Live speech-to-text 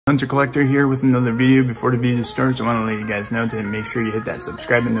Hunter Collector here with another video. Before the video starts, I want to let you guys know to make sure you hit that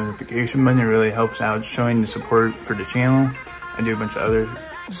subscribe and notification button. It really helps out showing the support for the channel. I do a bunch of other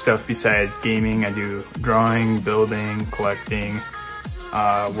stuff besides gaming. I do drawing, building, collecting,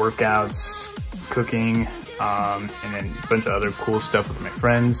 workouts, cooking, and then a bunch of other cool stuff with my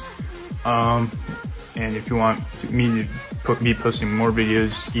friends. And if you want me to be posting more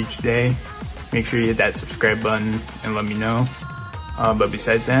videos each day, make sure you hit that subscribe button and let me know. But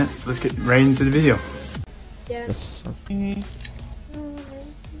besides that, let's get right into the video. Yes.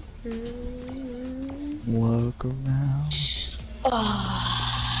 Walk around.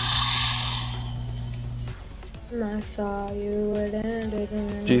 I saw you it ended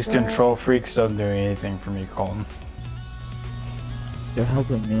in These control freaks don't do anything for me, Colton. They're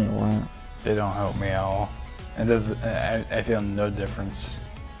helping me a lot. They don't help me at all. It does. I feel no difference.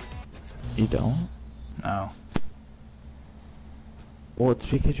 You don't? No. Well, it's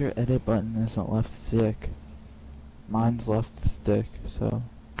because your edit button isn't left stick. Mine's left stick, so.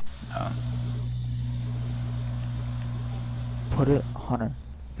 No. Put it, Hunter.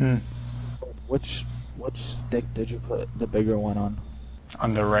 Which stick did you put the bigger one on?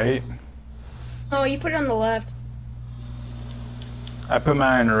 On the right. Oh, you put it on the left. I put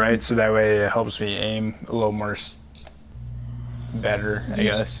mine on the right so that way it helps me aim a little more better, I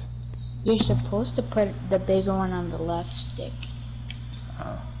guess. You're supposed to put the bigger one on the left stick.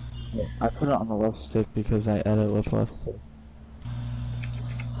 Yeah, I put it on the left stick because I edit with left stick.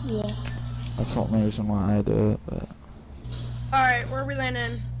 Yeah. That's the only reason why I do it, but... Alright, where are we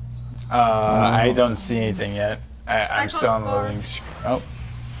landing? I don't see anything yet. I'm still on the loading screen. Oh,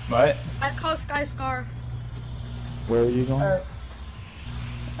 what? I call Sky Scar. Where are you going? Are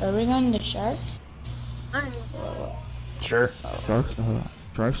we going to Shark? Sure.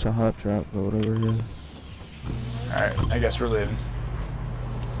 Shark's a hot trap, but whatever it is. Alright, I guess we're leaving.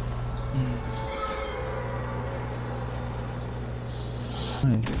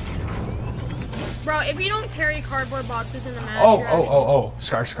 Bro, if you don't carry cardboard boxes in the match, Oh,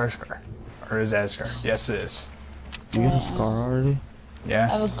 Scar. Or is that a Scar? Yes, it is. You got a scar already? I Yeah.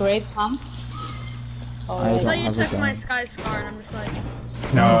 have a gray pump. I I don't thought you have a took my gun. Sky Scar, and I'm just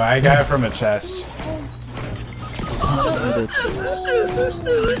like... No, I got it from a chest.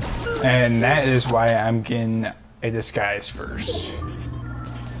 And that is why I'm getting a disguise first.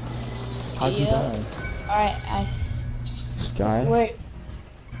 How'd you die? Alright, Sky? Wait.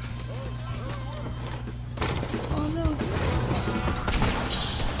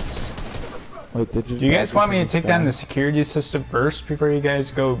 Wait, did you... Do you guys want me to take down the security system first before you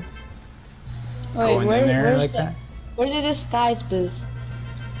guys go going in there like that? Where's the disguise booth?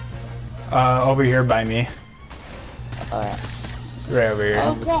 Over here by me. Alright. Right over here.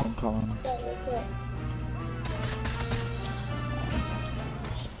 Oh, crap. I'm calling.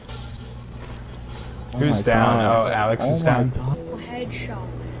 Who's my down? God. Oh, Alex is Oh my down. God. Headshot.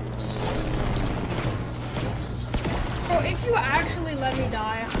 Bro, if you actually let me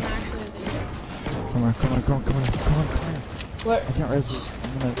die, I'm actually leaving. Come on. Where? I can't res you.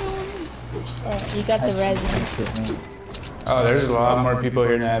 I'm gonna... Alright, you got the resin. Shit, man. Oh, there's a lot more people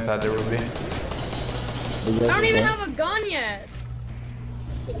here than I thought there would be. I don't even have a gun yet.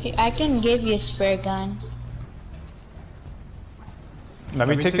 Hey, I can give you a spare gun. Let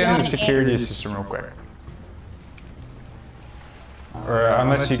me take down the security system real quick. Or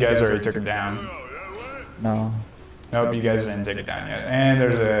unless you guys already took it down. No. Nope, you guys didn't take it down yet. And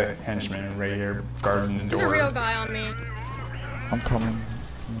there's a henchman right here guarding the There's a real door. guy on me. I'm coming.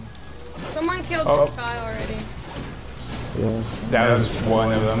 Someone killed Oh. this guy already. Yeah. That was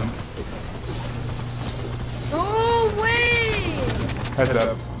one of them. Oh, wait! Heads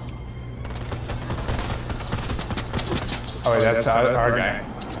up. Oh wait, that's our guy.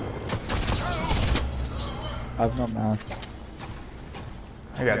 I have no mask.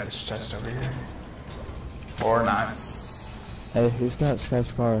 I got this chest over here. Or not. Hey, who's got Sky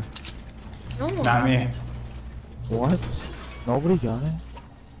Scar? No. Not me. What? Nobody got it?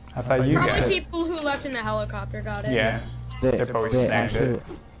 I thought you got Probably it. people who left in the helicopter got it. Yeah. They probably snagged it.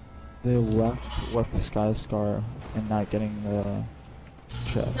 They left with the Sky Scar and not getting the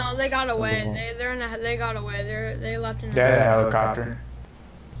chest. No, they got away. They got away. They left in the They had a helicopter.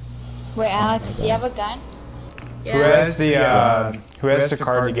 Wait, Alex, do you have a gun? Yeah. Who has the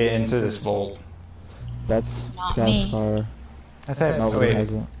card to get into this vault? That's Not Sky me. Scar. I thought Nobody has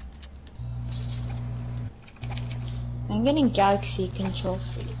it. I'm getting galaxy control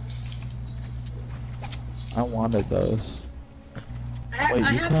freaks. I wanted those. Wait,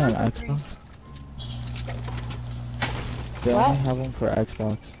 I you have can one on for free. Xbox? They What? only have them for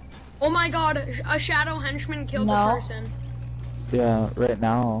Xbox. Oh my god, a shadow henchman killed No. a person. Yeah, right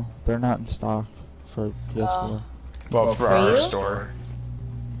now they're not in stock for PS4. Well, for For our you? store.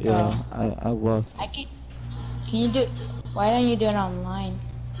 Yeah, I looked Can you do? Why don't you do it online?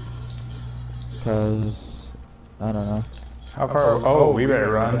 because I don't know. How far? Oh, we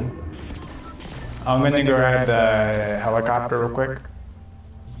better run. I'm gonna grab the helicopter real quick.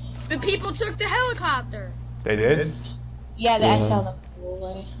 The people took the helicopter. They did? Yeah, I Yeah. saw them flew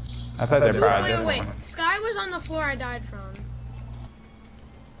away. I thought they probably Wait, did. wait, wait. Sky was on the floor I died from.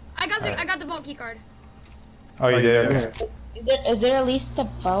 I got the vault key card. Oh, you did? Okay. Is there at least a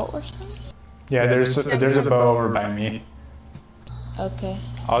boat or something? Yeah, there's a bow over by me. Okay.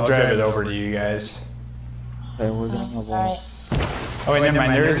 I'll drive it over to you guys. Okay, we're getting a All wall. right. Oh wait, never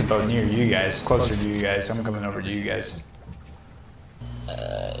mind. There is a boat near you guys, closer to you guys. I'm coming over to you guys.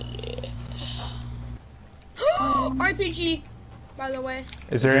 RPG, by the way.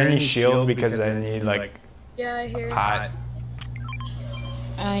 Is there any shield? Because I need like Yeah, I hear. pot.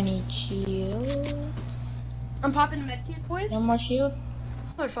 I need shield. I'm popping a medkit, boys. No more shield.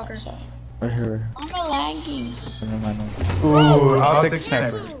 Motherfucker. Sorry. Right here. I'm lagging. Never mind. Ooh, I'll take the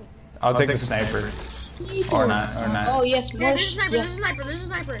sniper. I'll take the sniper. Or not, or Oh not. yes, Yeah, more. this is sniper. Yeah. This is sniper. This is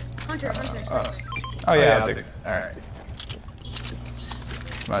sniper. Hunter. Oh yeah, I'll take it. Alright.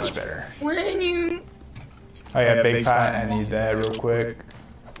 Much better. When you, Oh yeah, big pot. I need that real quick.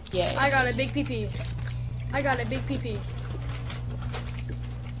 Yeah. I got a big PP. I got a big PP.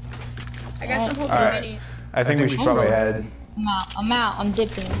 I got some whole Alright. mini. I think we should probably head. I'm out. I'm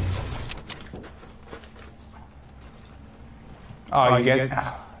dipping. Oh, you get.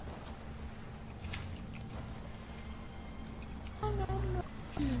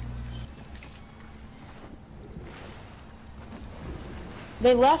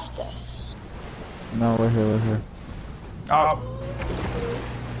 They left us. No, we're here. We're here. Oh,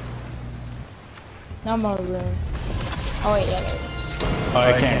 No more room. Oh wait, yeah, there it is. oh,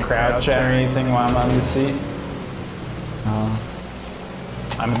 I can't crouch or anything while I'm on the seat.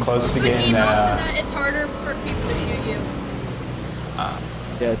 I'm close to Put getting. emotes so that it's harder for people to shoot you.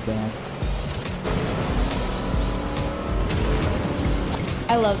 Yeah, thanks.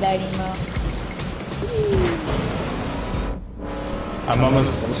 I love that emo. I'm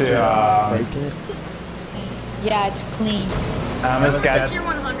almost to. Break it. Yeah, it's clean. I almost got. Tier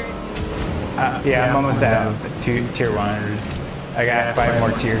 100. Yeah, I'm almost at tier 100. I got 5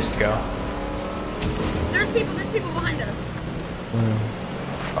 more tiers to go. There's people behind us.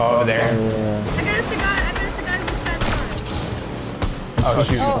 Oh, over there. I got us the guy who was fast time. Oh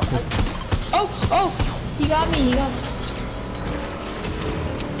shoot. Oh, he got me.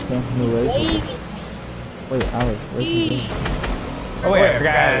 Can't you wait? Wait, Alex, where'd you go? Oh wait, I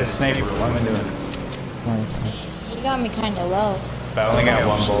forgot I had a sniper. What am I doing? Nice. He got me kind of low. But I only got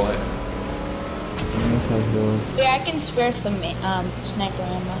 1 bullet. Yeah, I can spare some sniper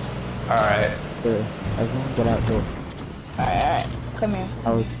ammo. Alright. Here, everyone get out here. Alright. Come here.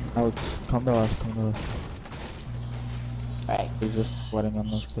 Alex, come to us. Alright. He's just sweating on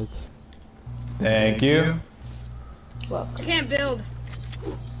those kids. Thank you. I Welcome. can't build.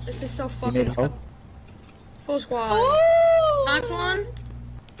 This is so You fucking need help? full squad. Knocked one.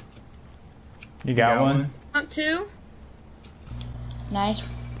 You got one? Knocked two. Nice.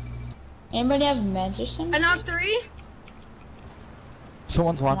 Anybody have meds or I something? knocked 3.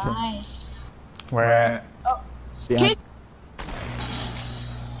 Someone's watching. Nice. Where at? Yeah. Kid.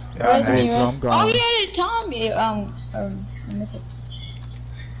 Yeah, Where's nice. me? So I'm gone. Oh yeah, Tommy. Mythic.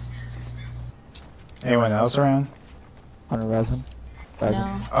 Anyone else around? On a resin.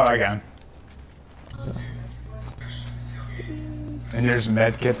 No. Oh, I got him. And there's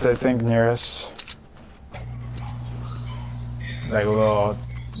med kits, I think, near us. Like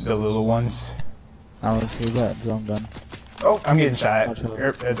the little ones. Alex, who's that drum gun? Oh, I'm getting shot. Watch out.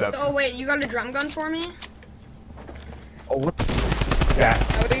 Here, heads up. Oh wait, you got a drum gun for me? Is Oh, what? Yeah,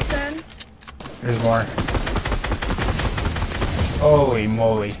 that what you said? there's more. Holy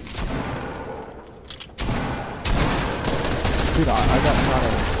moly. Dude, I got shot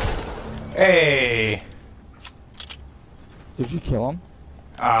at. Hey! Did you kill him?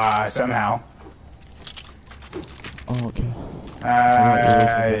 Somehow. Oh, okay.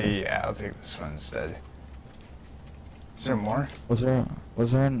 Yeah, I'll take this one instead. Is there more? Was there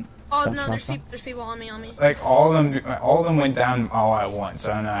an... Oh Some no, shotgun? there's people on me. Like all of them went down all at once.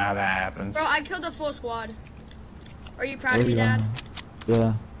 I don't know how that happens. Bro, I killed a full squad. Are you proud Where of me, you Dad? at?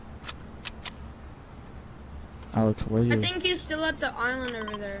 Yeah. Alex, where you? I think he's still at the island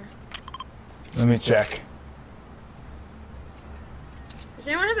over there. Let me check. Does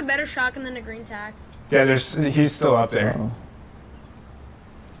anyone have a better shotgun than a green tack? Yeah, he's still up there. Uh-oh.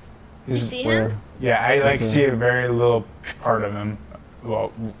 You see him? Yeah, I like Okay. see a very little part of him.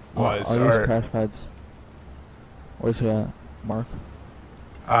 Well, was I'll use or crash pads. Where's he at? Mark?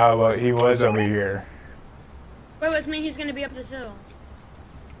 well, he was over here. Wait, with me, he's gonna be up this hill.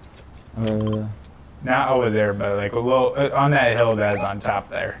 Not over there, but like a little on that hill that's on top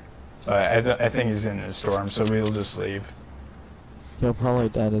there. But I think he's in the storm, so we'll just leave. He'll probably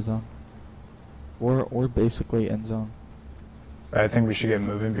dead his zone. We're basically in zone. But I think we should get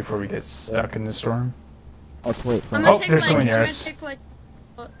moving before we get stuck in the storm. Let's wait for I'm him. gonna Oh, take there's like, someone I'm gonna near us. take like,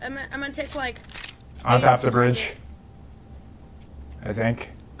 I'm gonna take like. On eight top of the slow bridge, I think.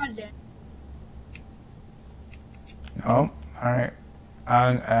 God damn. Oh, alright.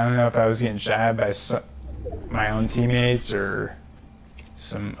 I don't know if I was getting shot by my own teammates or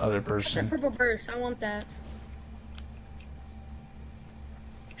some other That's a person. purple burst. I want that.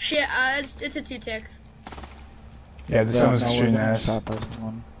 Shit, it's a 2-tick. Yeah, someone's no, we're shooting getting at us. shot by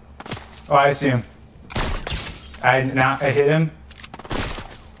someone. Oh, I see him. I hit him.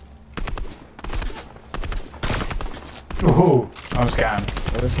 Ooh, almost got him.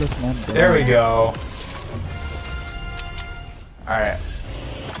 Where's this man going? There we go. Alright.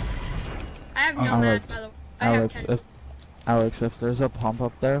 I have no Alex, match, by the way. I have Alex, 10. Alex, if there's a pump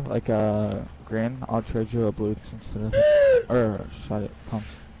up there, like a green, I'll trade you a blue instead of or shot it pump.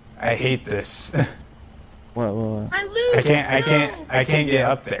 I hate this. What? I lose. I can't get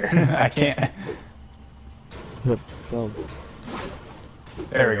up there. I can't. Yep, go.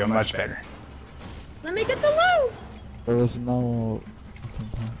 There we go, much better. Let me get the loot. There was no.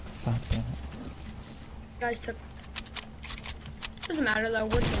 God damn it. Guys took. Doesn't matter though.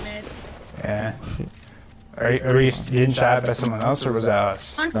 We're teammates. Yeah. Shit. Are we getting shot by someone else or was that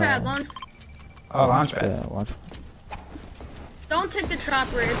us? Launchpad, No. launch. Oh, launchpad. Yeah, watch. Don't take the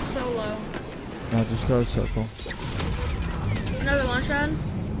chopper. It's so low. No, just go circle. Another launchpad.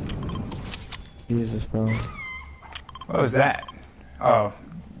 Jesus, bro. What was that? Oh,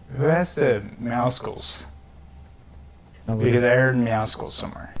 who has the Meowskulls? Nobody. Because I heard Meowskulls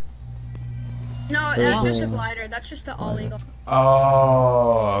somewhere. No, There's that's just a- a glider. That's just the all eagle.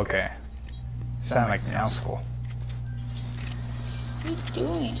 Oh, okay. Sound like Meowskull. What are you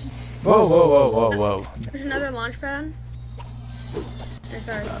doing? Whoa, whoa, whoa, whoa, whoa. There's another launchpad.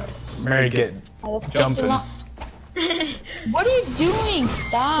 Sorry. Mary, get Let's take jumping. the What are you doing?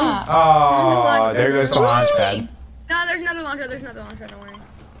 Stop. Oh, there goes the launchpad. No, there's another launchpad. There's another launchpad. Don't worry.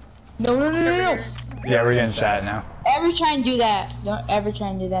 No. Yeah, we're getting shot now. Ever try and do that. Don't ever try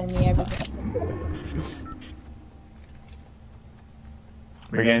and do that to me ever.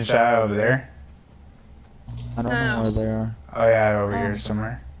 We're getting shot over there. I don't know where they are. Oh yeah, over here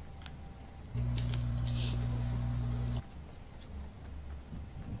somewhere.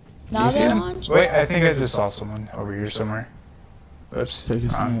 Now You see they're him? launch. Wait, I think I just saw someone over here somewhere. Oops. Take a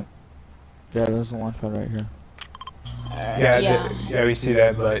wrong. snap. Yeah, there's a launch pad right here. Yeah, we see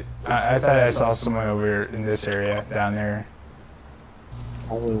that, but I thought I saw someone over in this area down there.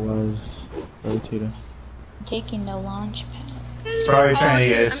 Probably was rotating. Taking the launch pad. It's probably trying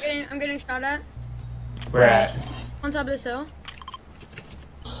to get us. I'm getting shot at. Where at? On top of this hill.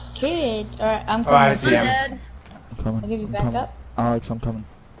 Kid. Alright, I'm Oh, I coming. see I'm him. dead. I'm coming. I'll give you I'm back coming. up. Alex, I'm coming.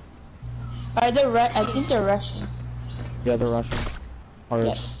 Alright, I think they're rushing. Yeah, they're rushing. Or,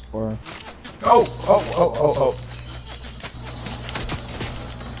 Yep. or Oh.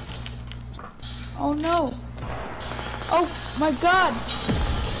 Oh no. Oh my god.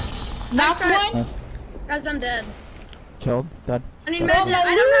 Knock Guys, one. Guys, I'm dead. killed. Dead. I need Oh, meds. my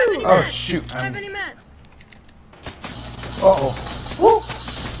I don't have any Oh meds. shoot. I don't have any meds. Oh. Woo.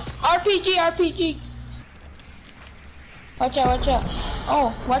 RPG. Watch out.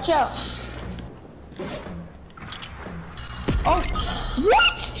 Oh, watch out. Oh.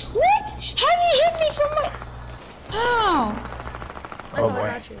 What? How did you hit me from my... Ow. Michael, boy. I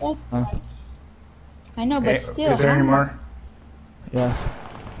got you. That's Huh? fine. I know, but Hey, still. is there any more? Yes.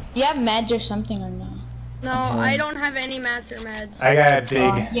 You have meds or something or no? No, I don't have any mats or meds. I got a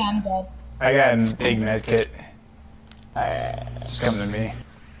big. Yeah, I'm dead. I got a big med kit. Just come to me.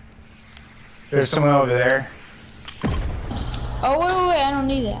 There's someone over there. Oh, wait, I don't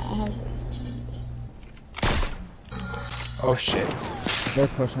need that. I have this. Oh shit. They're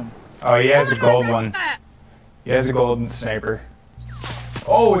pushing. Oh, he has a gold one. He has a golden sniper.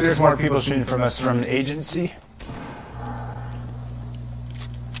 Oh, there's more people shooting from us from the agency.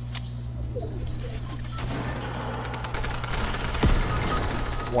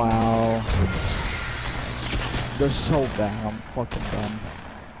 Wow. They're so bad. I'm fucking done.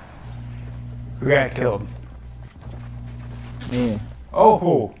 Who got killed? Me.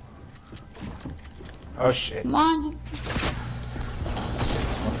 Oh. Oh shit. Come on.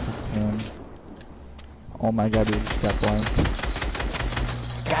 Oh my god, we just got blind.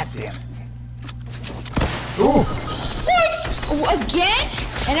 God damn it. Ooh! What? Oh, again?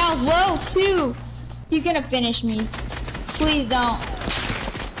 And I was low too. He's gonna finish me. Please don't.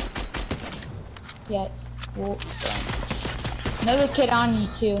 Yes. Whoa. Another kid on you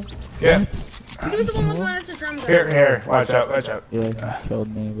too. Yeah. Who's the one with minus the drum gun? Here. Watch out. Yeah, he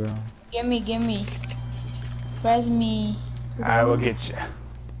killed me, bro. Give me. Res me. I will get you.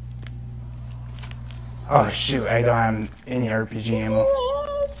 Oh shoot, I don't have any RPG ammo.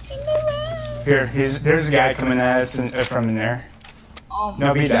 Here, there's a guy coming at us from in there. Oh,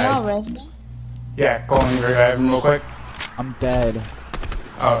 No, he died. y'all res me? Yeah, call him, revive him real quick. I'm dead.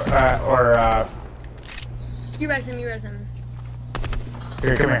 Oh, You res him. here,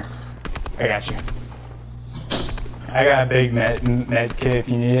 come here. I got you. I got a big med kit if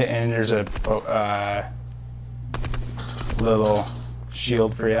you need it, and there's a little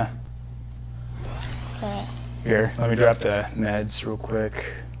shield for you. Alright. Here, let me drop the meds real quick.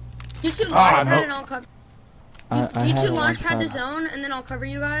 You two launch pad nope. and I'll cover. I You had two a launch pad the pad. zone and then I'll cover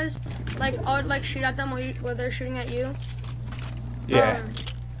you guys. Like I'll like shoot at them while they're shooting at you. Yeah,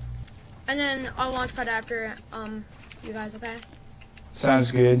 And then I'll launch pad after you guys. Okay.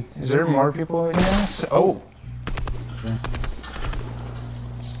 sounds good. Is there more people in here? Oh,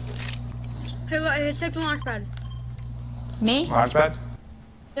 Hey, look, hey, take the launch pad. Me? launchpad?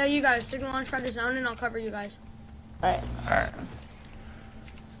 Yeah, you guys take the launch pad to zone and I'll cover you guys. Alright. Alright.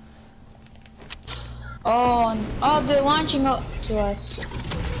 Oh, they're launching up to us.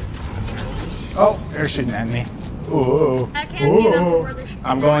 Oh, they're shooting at me. Ooh. I can't see them from where they're shooting.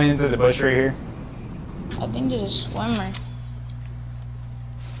 I'm going into the bush right here. I think there's a swimmer.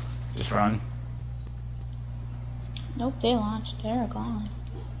 Just run. Nope, they launched. They're gone.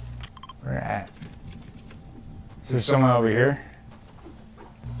 Where at? Is there someone over here?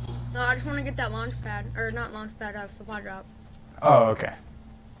 No, I just want to get that launch pad, or not launch pad, supply drop. Oh, okay.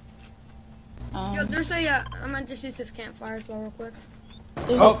 Yo, there's a, I might just use this campfire as well real quick.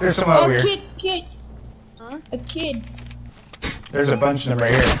 Oh, there's someone over here. Kid. Huh? A kid. There's a bunch of them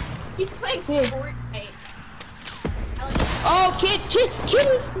right here. He's playing Kid. Fortnite. Oh, kid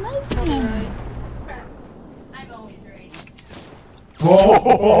is sniping. I'm always right.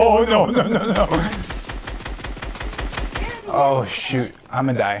 Whoa! No! Oh shoot! I'm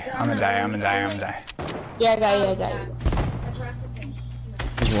gonna die. Yeah, I got you.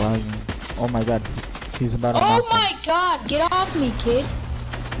 He's lagging. Oh my god. He's about to Oh knock my god, get off me, kid.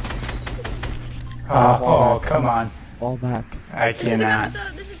 Oh, come on! him. Fall back. I cannot.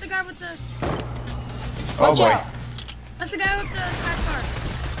 This is the guy with the. Oh Watch boy! out. That's the guy with the fast car.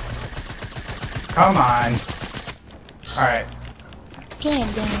 Come on! All right. Damn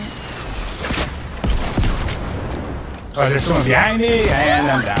it. Oh, there's someone behind me, and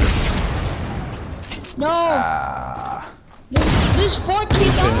I'm down. No, there's 4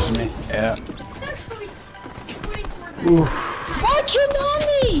 kids Finish on me. me. Yeah. Wait for that. Oof. 4 kids on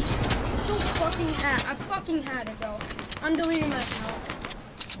me. So I fucking had it, bro. I'm deleting my account.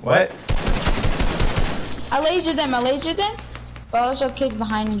 What? I lasered them. But also kids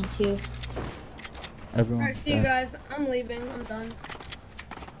behind me too. Everyone's Alright, see you dead. guys. I'm leaving. I'm done.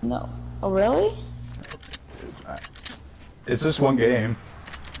 No. Oh, really? It's just one game.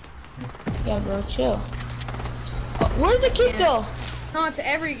 Yeah, bro, chill. Oh, where'd the kid go? No, it's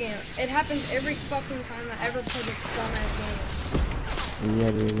every game. It happens every fucking time I ever play this dumbass game. Yeah,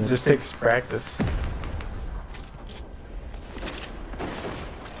 It dude. just takes practice.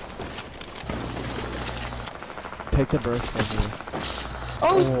 Take the burst over here.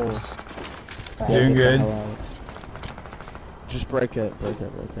 Oh, Oh. Doing good. Hello. Just break it.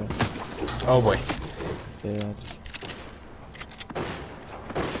 Oh boy. Yeah,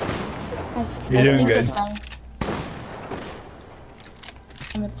 just You're doing good.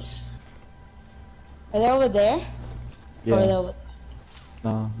 Are they over there? yeah. Or are they over there?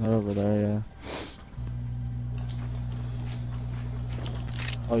 No, they're over there, yeah.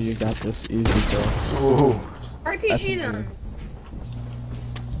 Oh, you got this easy, bro. Ooh. RPG them.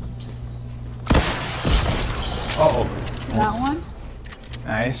 Uh-oh. That one?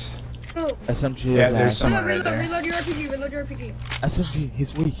 Nice. Ooh. SMG Yeah, is there's ass. some- Reload, right there. reload your RPG. Reload your RPG. SMG,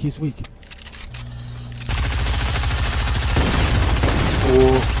 he's weak.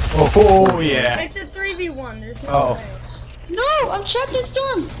 Oh yeah. It's a 3v1. There's no Oh. way. No, I'm trapped in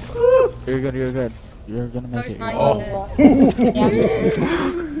storm. You're good. You're gonna make it. Nice. Oh.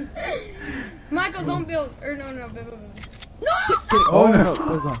 Yeah. Michael, don't build. Or no. Build. No! Oh no.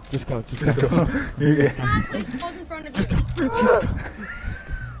 Go. Just go. You're good. Stop, please close in front of you.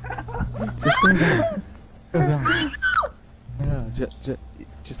 Go down. No,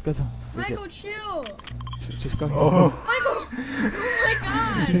 Just go to. Michael, chill. Just go. Oh. Michael! Oh my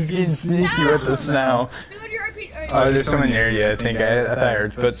god! He's getting sneaky with us now. Reload your RP. Oh, there's someone near you. I think I thought I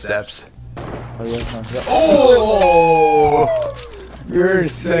heard footsteps. Oh, yeah, no, yeah. Oh! You're a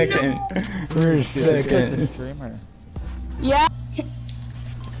second. You're a This guy's a second. streamer. Yeah.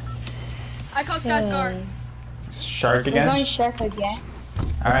 I call Sky Scar. Shark We're again? going shark again.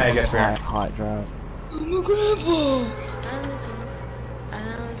 Alright, I guess we're Hot drop. My grandpa.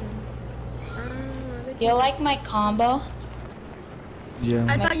 You like my combo? Yeah.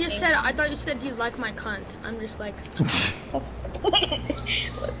 I thought you said do you like my cunt. I'm just like.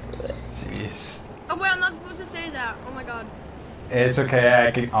 Jeez. Oh wait, I'm not supposed to say that. Oh my god. It's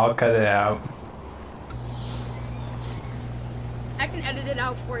okay, I'll cut it out. I can edit it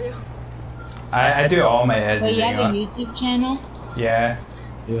out for you. I do all my Wait, editing. you have a YouTube channel? Yeah.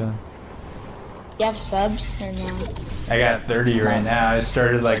 Yeah. You have subs or no? I got 30 right now. I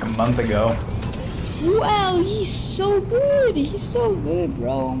started like a month ago. Wow, he's so good. He's so good,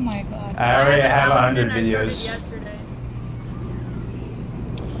 bro. Oh my god. I already have 100 I started videos. yesterday.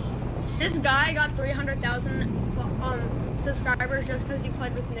 This guy got 300,000 subscribers just because he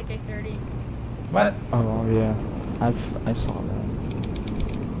played with Nick A30. What? Oh yeah. I saw that.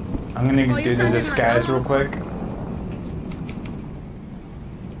 I'm gonna Oh, you do the turned in my disguise real number? quick.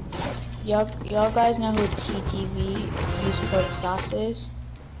 Y'all guys know who TTV Esports Sauce is?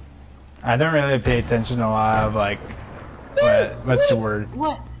 I don't really pay attention to a lot of like, what's the word?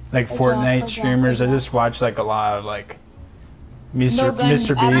 What? Like Hold on, Fortnite hold on, streamers. I hold on. just watch like a lot of like No gun.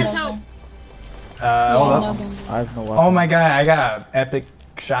 Mr. I Beast. no- don't know. Hold No up. gun. I have no weapon. Oh my god, I got an epic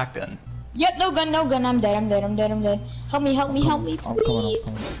shotgun. Yep, no gun, no gun. I'm dead. Help me, I'm coming, please.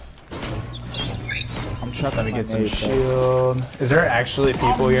 I'm trapped. Let me in get my some maze, though. shield. Is there actually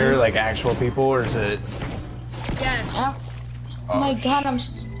people here, like actual people, or is it? Yeah. Oh my god, I'm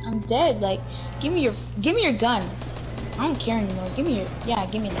dead. Like, give me your gun. I don't care anymore. Give me that.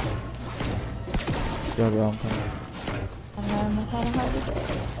 Yeah, bro, I'm coming. I'm not kind of hard to get.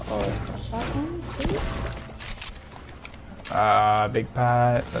 Oh, it's got a shotgun too. Big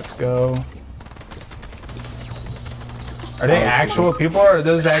pot. Let's go. Are they actual people, or are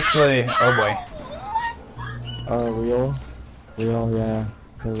those actually? Oh boy. Real? Real, yeah.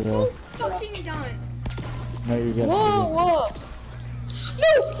 They're real. Fucking done. No, you're getting. Whoa.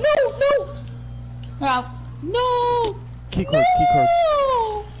 No. No. Keycard.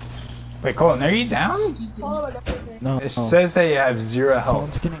 Wait, Colton, are you down? No. It says that you have 0 health. I'm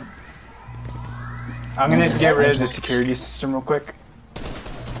just kidding. I'm gonna get rid of the security system real quick. I'm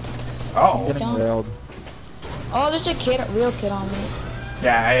Oh. getting railed. Oh, there's a real kid on me.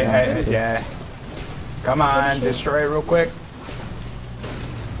 Yeah, yeah. Come on, destroy it real quick.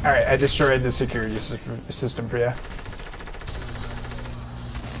 Alright, I destroyed the security system for you.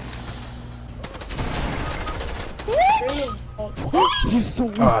 He's so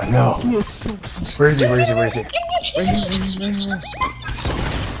weak. Oh no. He is so weak. Where is he?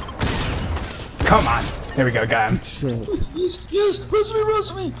 Come on. There we go, got him. Shit. Yes,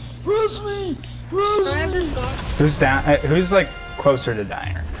 rush me. I have this scar. Who's down? Who's like closer to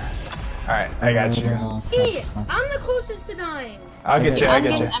dying? Alright, I got you. Hey, I'm the closest to dying. I'll get you, I'll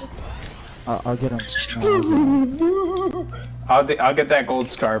get you. I'll get him. I'll get that gold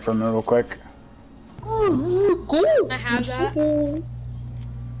scar from him real quick. I have that.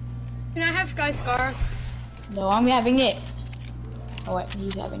 Can I have Sky Scar? No, I'm having it. Oh wait,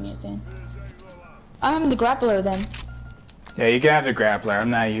 he's having it then. I'm the grappler then. Yeah, you can have the grappler. I'm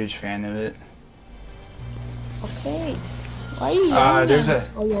not a huge fan of it. Okay. Why are you yelling there's at me?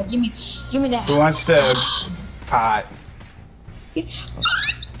 Oh yeah, give me that. Who wants to pot? I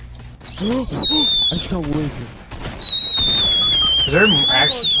just got wounded. Is there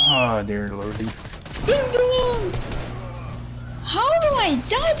actually? Oh dear lordy. How do I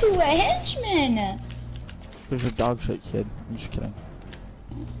die to a henchman? There's a dog shit kid. I'm just kidding.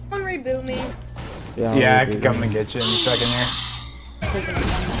 Someone reboot me. Yeah, Yeah, I I'll can do come and get you in a second here. I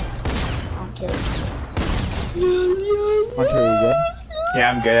don't care. Hunter, you good?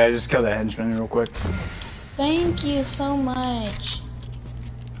 Yeah, I'm good. I just killed that henchman real quick. Thank you so much.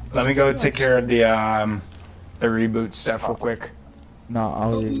 Let me go take care of the reboot stuff real quick. No,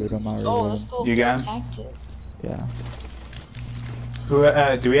 I'll reboot him. Oh, let's go. You got him? Tactic. Yeah. Who?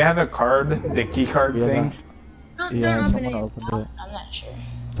 Do we have a card? The key card Yeah, thing? Don't Yeah, open someone it. opened it. I'm not sure.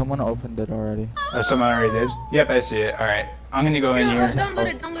 Someone opened it already. Oh, someone already did. Yep, I see it. All right, I'm gonna go in No, here. don't loot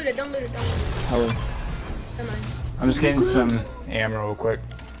it. Don't loot it. Don't loot it. Don't loot it. Hurry. Come on. I'm just getting some ammo real quick.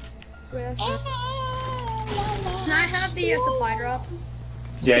 Can I have the supply drop?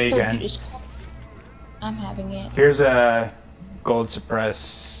 Yeah, you can. I'm having it. Here's a gold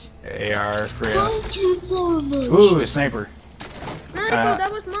suppress AR for you. Thank you so much. Ooh, a sniper. Michael,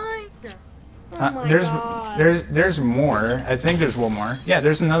 that was mine. Oh my god. There's more. I think there's one more. Yeah,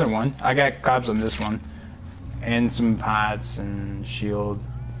 there's another one. I got cobs on this one, and some pots and shield.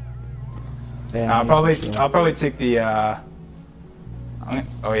 Yeah, I'll probably take the.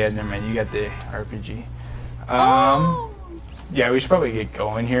 Oh yeah, never mind. You got the RPG. Yeah, we should probably get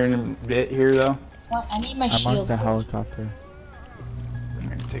going here in a bit here though. What? I need my I marked shield. the helicopter. I'm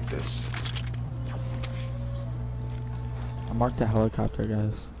gonna take this. I marked the helicopter,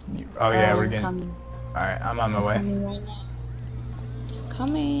 guys. Oh yeah, we're I'm getting. coming. All right, I'm on my way. Coming right now.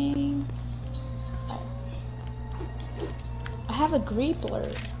 Coming. I have a grappler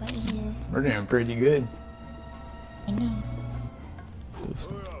right here. We're doing pretty good. I know.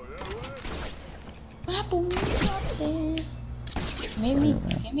 Grapple me up there.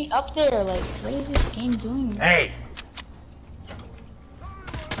 Get me up there. Like, what is this game doing? Hey.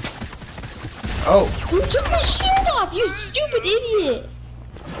 Oh. You took my shield off, you stupid idiot!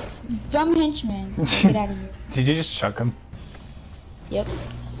 Dumb henchman. Get out of here. Did you just chuck him? Yep.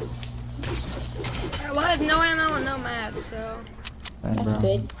 Well, I have no ammo and no mats, so. That's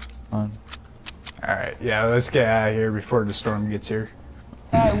good. On. Alright, yeah, let's get out of here before the storm gets here.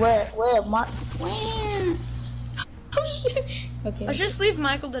 Alright, where? Mark? Where? Okay. Let's just leave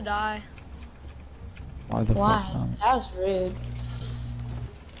Michael to die. Why the Why? fuck not? That was rude.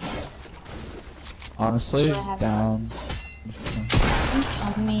 Honestly, Do I have down. I'm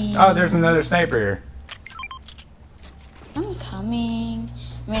coming. Oh, there's another sniper here. I'm coming.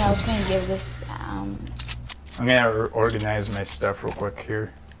 I mean, I was gonna give this, I'm gonna organize my stuff real quick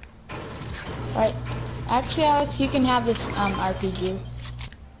here. Right. Actually, Alex, you can have this, RPG.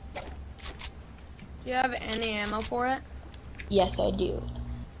 Do you have any ammo for it? Yes, I do.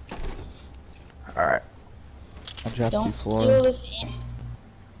 Alright. I dropped Don't you four. steal this ammo.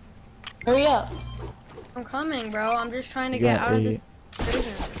 Hurry up. I'm coming, bro. I'm just trying to You get got out of this 8.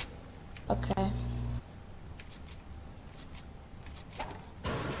 prison. Okay.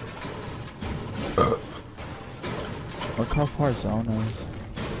 Look how far zone is.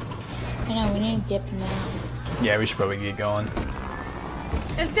 I know, we need to dip now. Yeah, we should probably get going.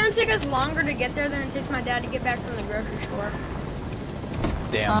 It's gonna take us longer to get there than it takes my dad to get back from the grocery store.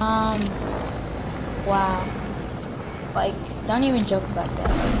 Damn. Wow. Like, don't even joke about that.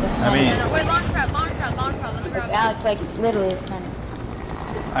 Like, that's I not mean- even- No, wait, launch pad, let me grab it. Alex, like, literally, it's not even.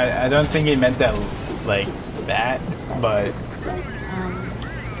 I don't think he meant that like that, but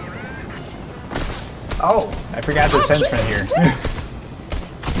oh, I forgot there's henchmen here.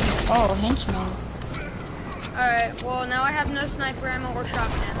 Oh, henchman. Alright, well, now I have no sniper ammo or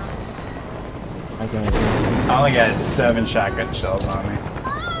shotgun ammo. I got it. I only got 7 shotgun shells on me.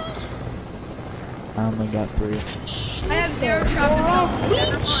 I only got 3. I have 0 shotgun shells,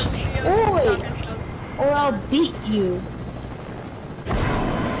 never mind shields, Oi. shotgun shells. Or I'll beat you.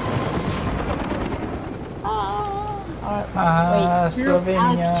 Alright, wait. Slovenia.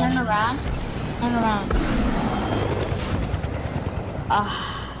 Alex, turn around. Turn around.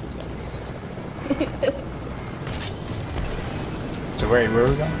 Ah, yes. So where are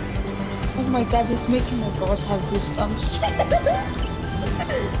we going? Oh my god, this is making my balls have goosebumps.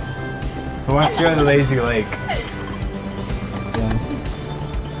 Who wants to go to the lazy lake? Yeah.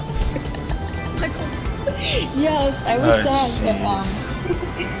 Yes, I wish that. jeez.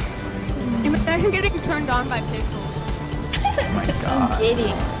 Imagine getting turned on by pixels. Oh my I'm god.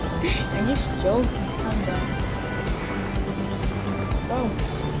 kidding. I'm just joking. Calm down. Oh.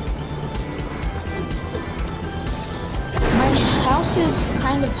 My house is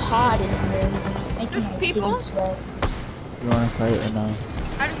kind of hot in here. It's making There's my people? feet sweat. You wanna fight or no?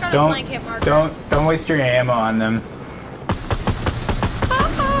 I just got a blanket marker. Don't waste your ammo on them.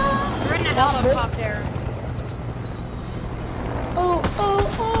 We're in a helicopter. Oh, oh,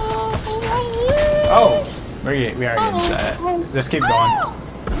 oh, oh, my Oh, we are getting shot. Just keep going.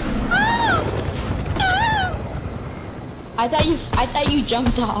 I thought you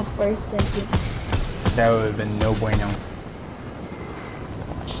jumped off for a second. That would have been no bueno.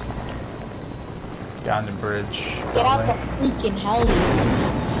 Get on the bridge. Get out the probably. freaking heli.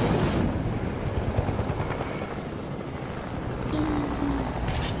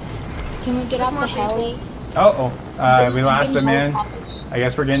 Can we get off the heli? Oh, we lost a man. I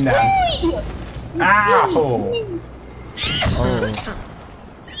guess we're getting down. Hey! Ow! Oh,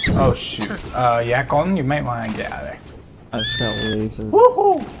 Oh shoot. Yeah, Colton, you might want to get out of there. I just got laser.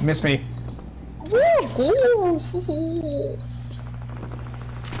 Woohoo! Missed me.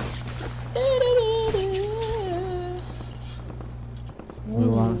 We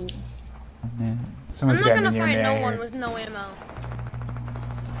lost. Oh man. Someone's I'm not got me gonna near fight me no out one here. with no ammo.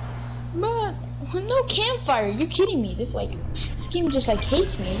 No campfire. You're kidding me. This game just like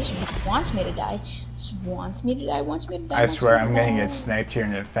hates me. It just wants me to die. Just wants me to die. Wants me to die. I swear I'm gonna get sniped here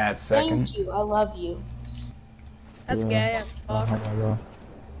in a fat second. Thank you. I love you. That's gay as fuck.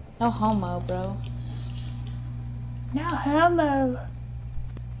 No homo, bro. No homo.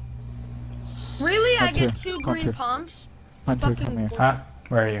 Really? I Hunter, get 2 green Hunter. pumps? Hunter, Fucking come here. Huh?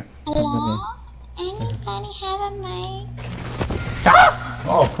 Where are you? Hello? Anybody have a mic? Ah!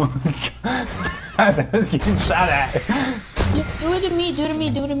 Oh. I was getting shot at. Do it to me. Do it to me.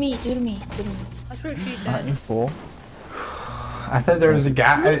 Do it to me. Do it to me. Do it to me. That's what she Aren't you said. full? I thought there was a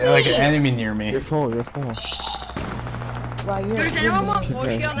guy, like an enemy near me. You're full, you're full. Wow, you're. Does anyone want full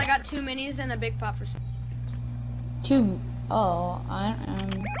Okay. shield? I got 2 minis and a big pop for. Two. Oh, I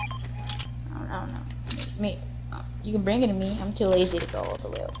don't know. Me. You can bring it to me. I'm too lazy to go all the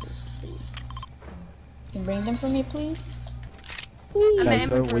way over. You can bring them for me, please. Please. I'm Guys, aiming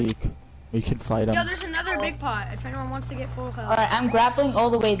they're for. weak. We can fight them. Yo, there's another big pot. If anyone wants to get full health. Alright, I'm grappling all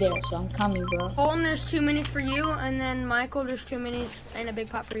the way there, so I'm coming, bro. Colton, there's 2 minis for you, and then Michael, there's 2 minis and a big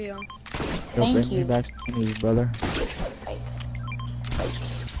pot for you. Yo, Thank bring me you. back to me, brother. Like,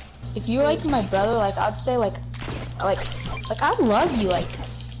 if you're like my brother, like I'd say like I love you, like.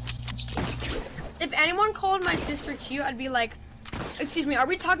 If anyone called my sister cute, I'd be like, excuse me, are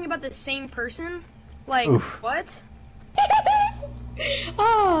we talking about the same person? Like, Oof. what?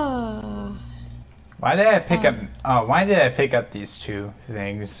 Ah. Why did I pick up? Why did I pick up these 2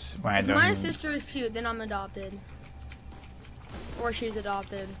 things when I If don't? my even- sister is cute, then I'm adopted. Or she's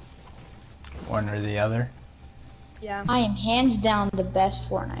adopted. One or the other. Yeah. I am hands down the best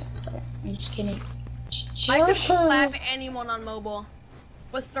Fortnite player. I'm just kidding. I could slap anyone on mobile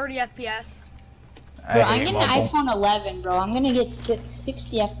with 30 FPS. Bro, I'm hate getting an mobile. iPhone 11, bro. I'm gonna get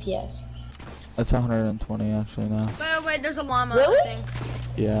 60 FPS. That's 120 actually now. Wait, there's a llama, Really? I think.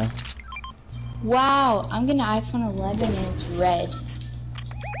 Yeah. Wow, I'm getting an iPhone 11 and it's red.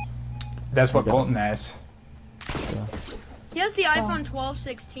 That's what Okay. Colton has. He has the iPhone 12,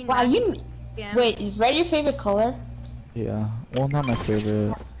 16. Wow, you. Yeah. Wait, is red your favorite color? Yeah. Well, not my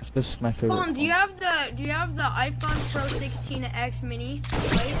favorite. It's just my favorite. Colton, do you have the iPhone Pro 16X Mini?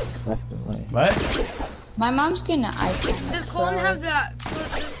 Right? Definitely. What? My mom's getting an iPhone. Does Colton so- have the?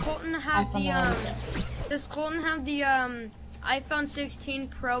 Does Colton have iPhone the 11. Does Colton have the iPhone 16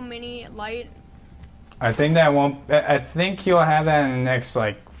 Pro Mini Lite? I think that won't. I think you'll have that in the next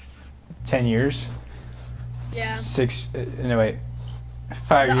like 10 years. Yeah. 6. No wait.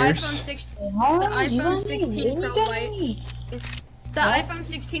 5 The years. iPhone 16. Hold The on, you iPhone got me, 16 you Pro got Lite. me. The iPhone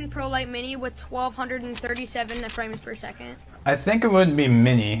 16 Pro Lite Mini with 1237 frames per second. I think it wouldn't be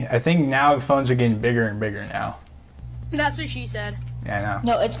mini. I think now phones are getting bigger and bigger now. That's what she said. Yeah, I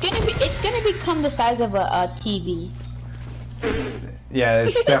know. No, it's gonna become the size of a TV. Yeah,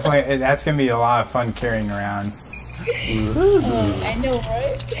 it's definitely. That's gonna be a lot of fun carrying around. I know,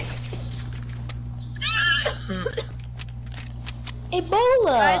 right? Ebola.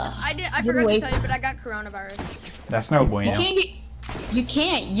 Guys, I Get forgot away to tell you, but I got coronavirus. That's no You bueno. can't get. You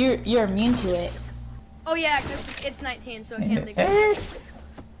can't. You're immune to it. Oh yeah, because it's 19, so I can't leave.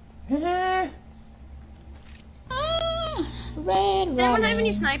 Red. Does anyone have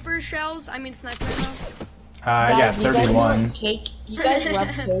any sniper shells? I mean sniper ammo? I got Guys, you guys 31. love cake. You guys love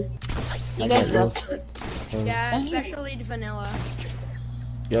cake. You guys love cake. Yeah, especially vanilla.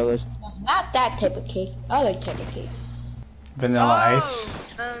 Yo, there's No, not that type of cake. Other type of cake. Vanilla ice.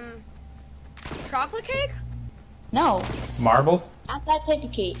 Chocolate cake? No, Marble. not that type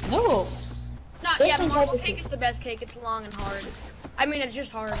of cake. No. No, yeah, Different marble type of cake is the best cake. It's long and hard. I mean, it's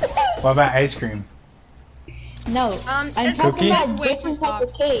just hard. What about ice cream? No. I'm it's talking cookies? about Way too different type of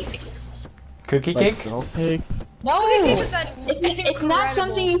soft. cake. Cookie like cake? girl cake. No. Cookie cake is It's not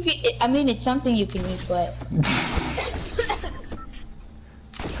something you can. I mean, it's something you can eat, but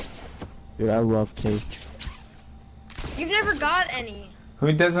Dude, I love cake. You've never got any.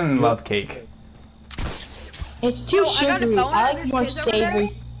 Who doesn't love cake? it's too Yo, I got a sugary. bone. I like There's more kids over there.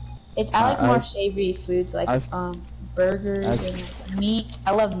 savory. I like more I've- savory foods like I've- burgers I've- and like, meat.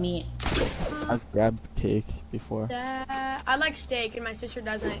 I love meat. I've grabbed cake before. I like steak, and my sister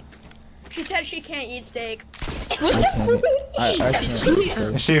doesn't. She said she can't eat steak. I can't eat cake.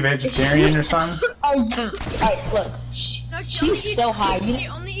 Is she a vegetarian or something? Alright, look. No, she only She's eats, so high. She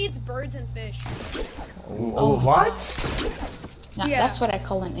only eats birds and fish. Oh, what? Nah, Yeah. That's what I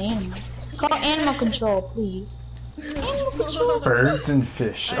call an animal. Call animal control, please. Animal control. Birds and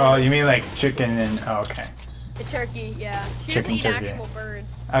fish. Oh, you mean like chicken and... Oh, okay. The turkey, yeah. She Chicken doesn't eat turkey. actual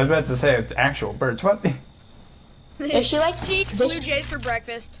birds. I was about to say actual birds. What? If she likes She eats blue jays for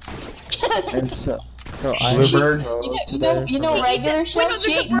breakfast. And so, So I Bluebird. You know regular show? Wait, no,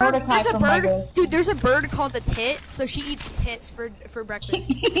 She there's a ate bird. Mordecai There's a from bird. regular. Dude, there's a bird called the tit. So she eats tits for breakfast. Oh,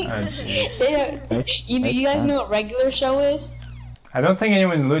 jeez. You guys know what regular show is? I don't think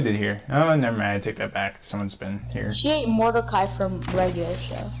anyone looted here. Oh, never mind. I take that back. Someone's been here. She ate Mordecai from regular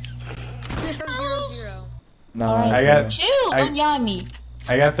show. 0-0. No, Alright. I got. Chill, I- don't yell at me.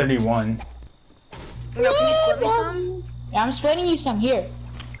 I got 31. No, can you split me some? Yeah, I'm splitting you some here.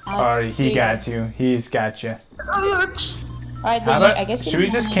 Oh, Alex, he here you got you. He's got you. Alright, then How about, I guess should we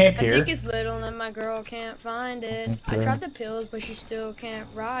just camp My here? dick is little and my girl can't find it. I Okay. tried the pills, but she still can't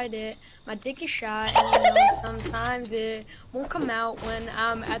ride it. My dick is shy, and you know sometimes it won't come out when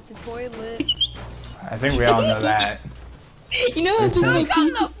I'm at the toilet. I think we all know that. You know what? Oh, come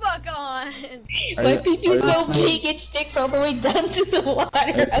the fuck on! My pee is so big it sticks all the way down to the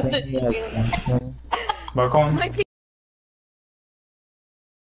water of the toilet. Buck on. My pee-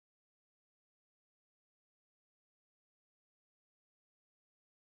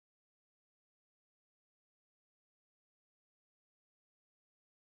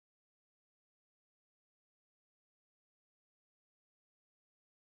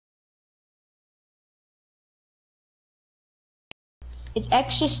 It's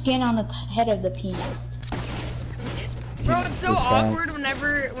extra skin on the head of the penis. Bro, it's so Good awkward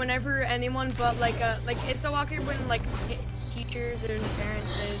facts. whenever anyone but like it's so awkward when like teachers or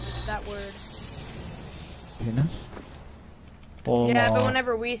parents say that word. Penis? Oh, Yeah, but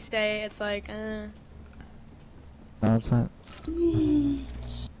whenever we say it's like, no, it's not.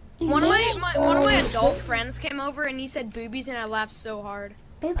 One of my adult friends came over and he said boobies and I laughed so hard.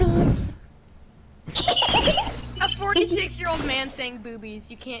 Boobies. A 46-year-old man saying boobies,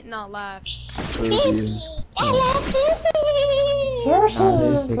 you can't not laugh. Boobies.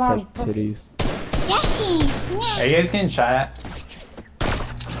 Nowadays they like titties. Are you guys getting shot at?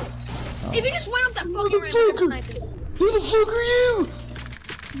 If you just went up that fucking ramp, I could snipe you. Who the fuck are you?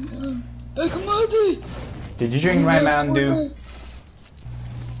 Hey, come on, Did you drink my Mountain Dew?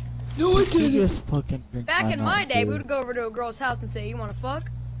 No, I You just fucking drink Back in my Mountain day, Dew. we would go over to a girl's house and say, you wanna fuck?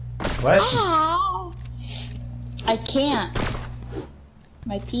 What? I can't.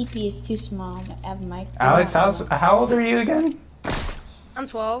 My pee-pee is too small. I have my Alex, how old are you again? I'm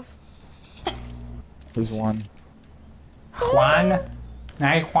 12. Who's one? Juan?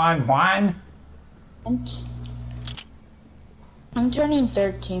 Juan? I'm turning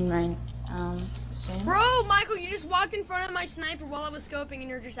 13 right soon. Bro, Michael, you just walked in front of my sniper while I was scoping and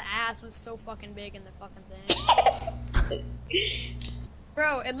your just ass was so fucking big in the fucking thing.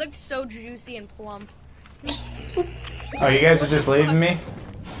 Bro, it looked so juicy and plump. Oh, you guys are just leaving me?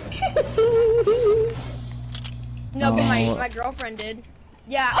 No, but Oh. my girlfriend did.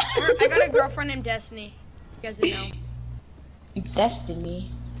 Yeah, I got a girlfriend named Destiny. You guys didn't know.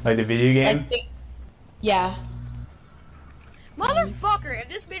 Destiny. Like the video game? Yeah. Motherfucker, if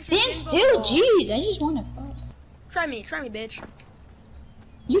this bitch Stand is still, jeez. I just want to fuck. Try me, bitch.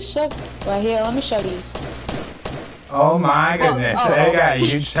 You suck. Right here, let me show you. Oh my goodness, oh, they oh. got a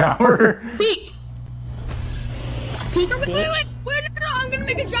huge tower. Peek. Peek, No, bitch. wait, no, I'm gonna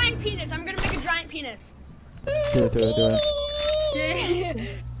make a giant penis. Do it. Yeah.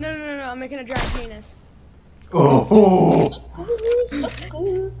 No, I'm making a giant penis. Oh,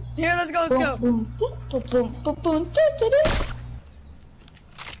 Here, let's go. Boom, boom, boom, boom, boom, doo, doo, doo.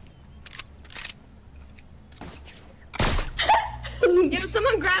 Yo,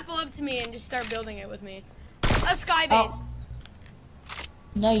 someone grapple up to me and just start building it with me. A sky base. Oh.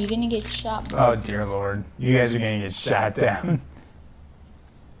 No, you're gonna get shot, bro. oh dear lord. You guys are gonna get shot down.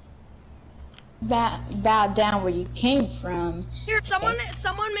 Bow down where you came from. Here,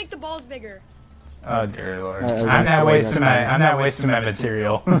 someone make the balls bigger. Oh dear lord. Alright, I'm not wasting my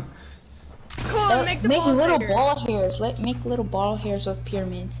material. Cool, make the Make balls little bigger. ball hairs. Make little ball hairs with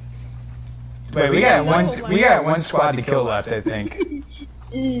pyramids. Wait, we got one squad to kill left, I think.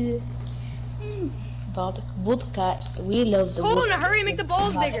 Vodka. We love the Hold on, vodka. hurry, make the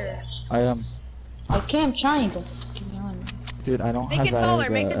balls bigger. I am. Okay, I'm trying to. Keep going. Dude, I don't Make have it taller,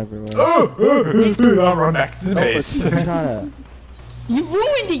 that make it- everywhere. I'll run back to the base. Shut up. You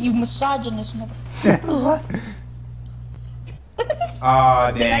ruined it, you misogynist mother.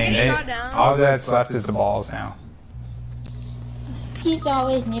 Aw, Did I dang. get shot down? All that's left is the balls now. He's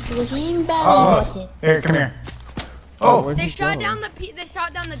always nipples in belly Oh, button. here, come here. Oh, Oh, where'd They he shot go? down they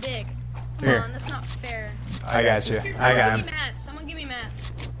shot down the dick. Come Here. on, that's not fair. I got you. Here, I got someone give him. me mats. Someone give me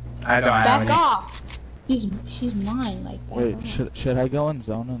mats. I don't have Back any. off. She's mine like that. Wait, should I go in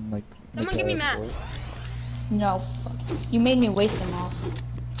zone and like? Someone make give me a mats. goal? No, fuck. You made me waste them all.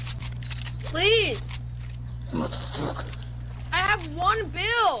 Please. I have one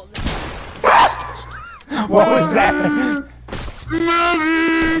build. What was that?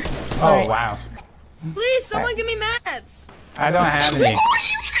 Oh, wow. Please, someone give me mats. I don't have any. Oh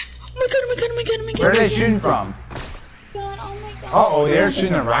my god. Where are they shooting from? God, oh my god. Uh-oh, they're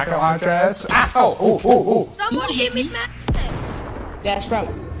shooting a rocket launcher at us. Ow! Oh. Someone give me mats. That's right.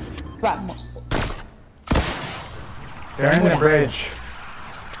 They're in the bridge.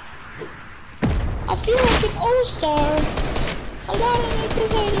 I feel like an all-star. A lot of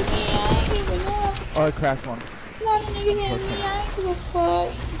niggas hated me, I ain't giving up. Oh, I cracked one. A lot of niggas hated me, I ain't give a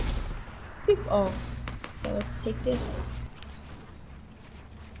fuck. Oh. Okay, let's take this.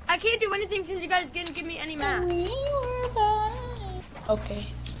 I can't do anything since you guys didn't give me any mats. Okay.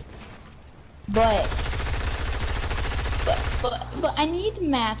 But I need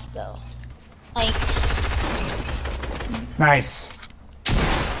mats though. Like. Nice.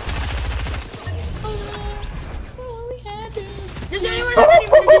 Does anyone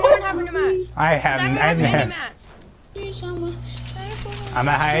have any mats? I haven't. Any mats? I'm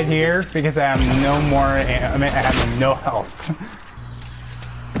gonna hide here because I have no more. I have no health.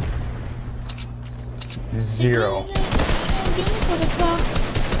 0.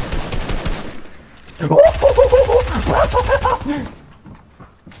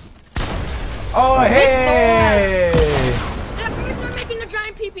 Oh hey! Yeah, can we start making the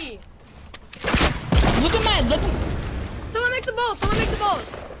giant pee-pee? Look at Someone make the balls.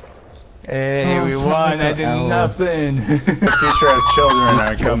 Hey, we won. I did nothing. Future of children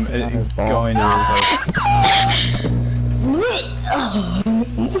are going on.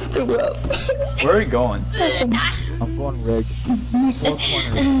 Where are we going? I'm going rig. 4 corners.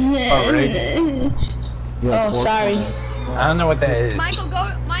 Oh, rig. Yeah, Oh, sorry. I don't know what that is. Michael, go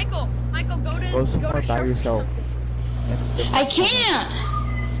Go somewhere by shark yourself. I can't.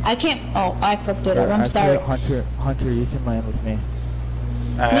 Oh, I fucked it up. I'm sorry. Hunter, you can land with me.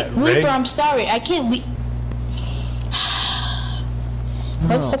 Reaper, I'm sorry. I can't leave.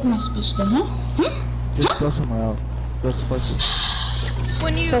 What the fuck am I supposed to do, huh? Just go somewhere else. Go focus.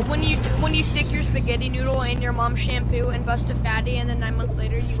 When you stick your spaghetti noodle in your mom's shampoo and bust a fatty, and then 9 months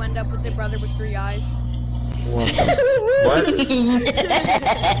later you end up with a brother with 3 eyes. What? What?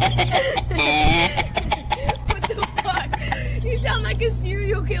 What the fuck? You sound like a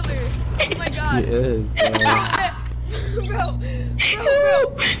serial killer. Oh my god. He is. Bro.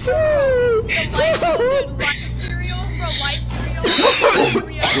 Life cereal.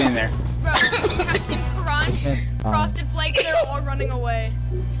 Get in there. Bro, Captain Crunch, Frosted Flakes, they're all running away.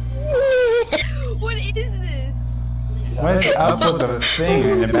 What is this? What's up with the thing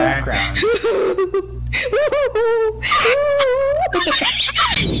in the background?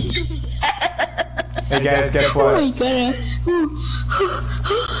 Hey guys, guess what? Oh my god.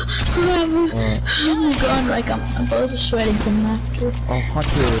 Oh my god, like I'm both sweating from laughter. Oh,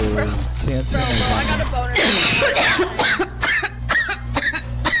 Hunter. Can't Bro, I got a boner.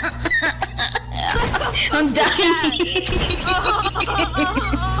 I'm dying.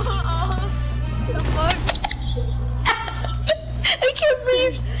 The fuck? I can't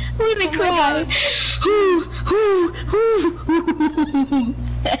breathe. I'm gonna cry.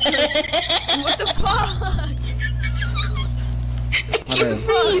 What the fuck? Hunter.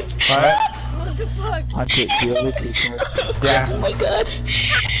 What? What the fuck? Hunter, do you have a teacher? Yeah. Oh my god.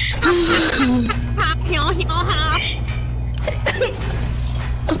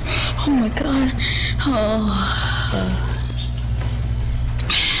 Oh my god. Oh.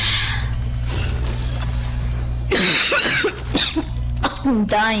 I'm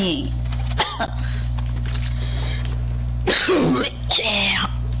dying.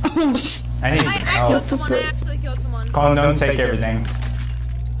 I need. I killed someone. I actually killed someone. Colin, don't take everything.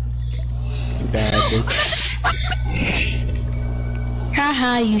 Too bad, bitch.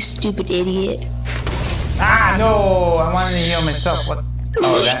 Haha, you stupid idiot. Ah, no! I wanted to heal myself. What?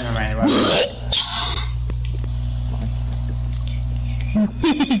 Oh, that reminded me.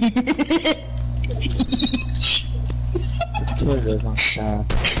 This kid is on staff.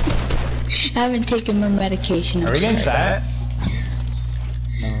 I haven't taken my medication. Are we getting set?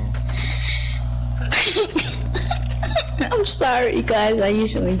 No. I'm sorry, guys. I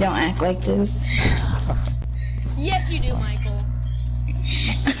usually don't act like this. Yes, you do, Michael.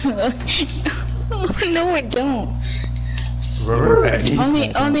 No, I don't. We're ready.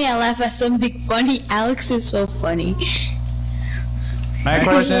 Only I laugh at something funny. Alex is so funny. My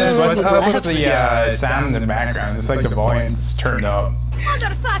question is, what's up with the sound in the background? It's like the volume's turned up.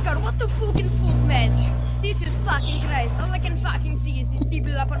 Motherfucker, what the fucking fuck, man? This is fucking crazy. All I can fucking see is these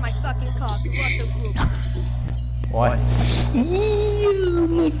people up on my fucking cock. What the fuck? What? Oh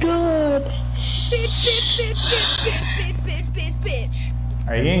my god. Bitch.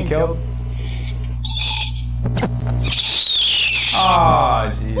 Are you getting killed?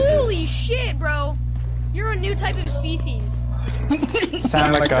 Oh, Jesus. Holy shit, bro. You're a new type of species.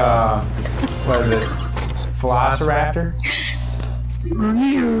 Sound like a, what is it? Velociraptor?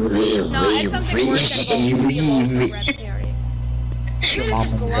 No, it's something worse than Velociraptor. Your mom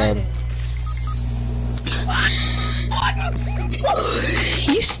and dad.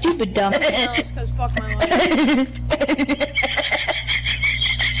 You stupid dumb. No, it's cause fuck my life.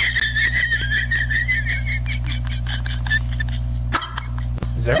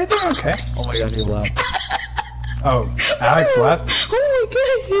 Is everything okay? Oh my god, he left. Oh, Alex left? Oh my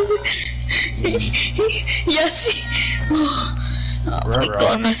god. Yes. Oh my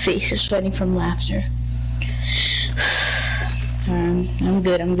god, my face is sweating from laughter. I'm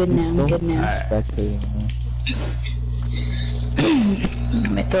good now, I'm good now. Spectating me.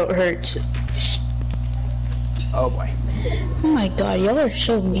 My throat hurts. Oh boy. Oh my god, y'all are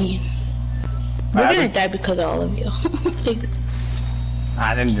so mean. We're gonna die because of all of you.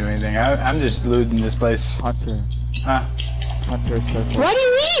 I didn't do anything. I'm just looting this place. Hunter. Huh? Hunter circle. Why did he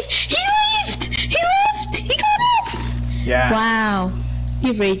leave? He left! He left! He got off! Yeah. Wow.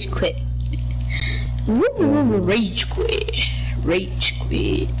 He rage quit. Rage quit. Rage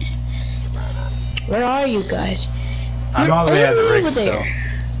quit. Where are you guys? I'm all the way at the rig still.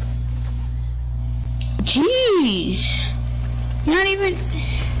 Jeez. You're not even...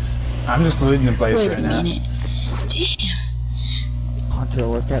 I'm just looting the place Wait right a now. minute. Damn. Hunter,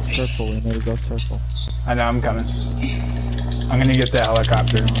 look at circle. We need to go circle. I know, I'm coming. I'm gonna get the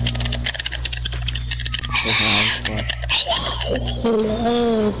helicopter.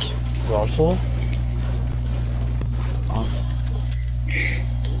 Russell?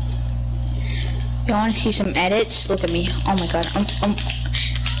 You wanna see some edits? Look at me. Oh my god. Oh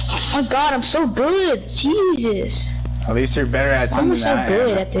my god, I'm so good. Jesus. At least you're better at I'm something so than I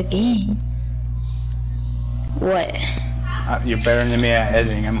good am. at the game. What? You're better than me at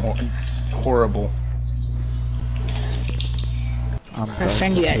editing. I'm horrible. I'm I'll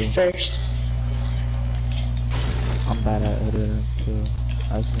send you at first. I'm bad at editing too,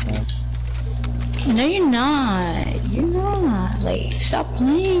 as you know. No, you're not. You're not. Like, stop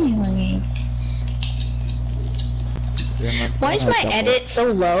playing with me. Why is my edit so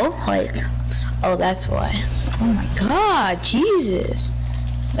low? Like, oh, that's why. Oh my god, Jesus.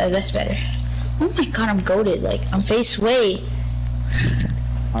 That's better. Oh my god, I'm goated. Like, I'm face way.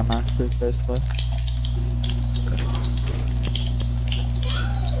 I'm actually this way.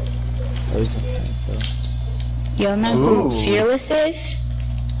 You don't know Ooh. who Fearless is?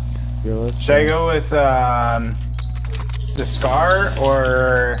 Fearless. Should I go with the Scar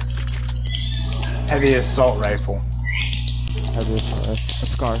or heavy assault rifle? Heavy assault.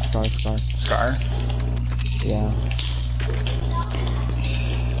 Scar. Scar? Yeah.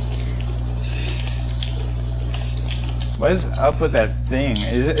 What is up with that thing?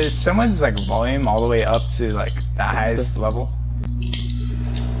 Is someone's like volume all the way up to like the highest level?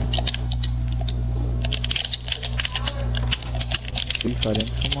 Are you fighting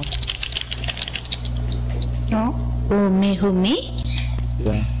someone? No. Who, me? Who, me?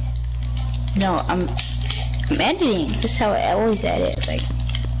 Yeah. No, I'm editing. That's how I always edit. Like,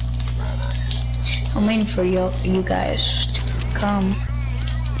 I'm waiting for you guys to come.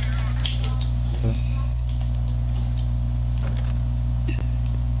 Okay.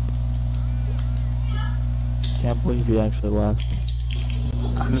 Can't believe you actually left.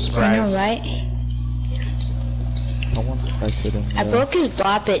 I'm I surprised. know, right? Someone's spectating me. I broke his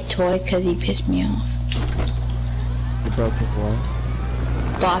Bop It toy because he pissed me off. You broke his what?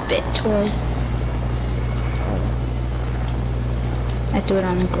 Bop It toy. Oh. I threw it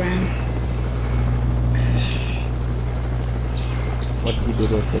on the ground. What did you do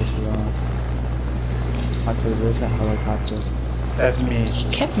to piss you off? Hunter, there's a helicopter. That's me. He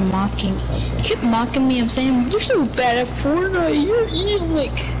kept mocking. He kept mocking me. I'm saying, you're so bad at Fortnite. You're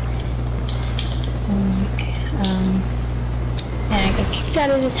like... And I got kicked out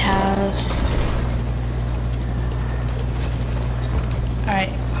of his house.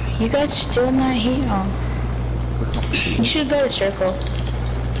 Alright, you guys still not here? Oh. You should go to Circle.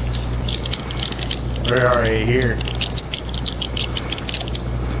 We're already here.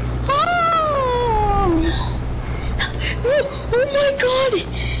 Oh! Oh my god!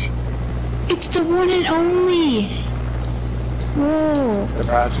 It's the one and only! Whoa! The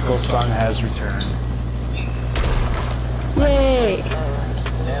prodigal son has returned. Yay!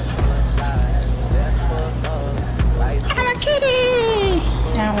 I'm a kitty!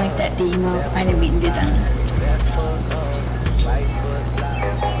 I don't like that demo. I didn't mean to do that.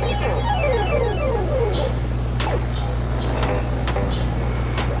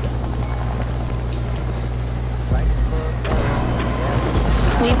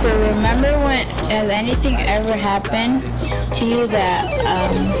 remember when, has anything ever happened to you that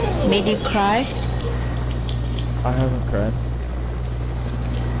made you cry I haven't cried.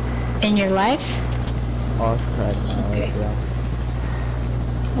 in your life? Oh, I've cried in my Okay. life, yeah.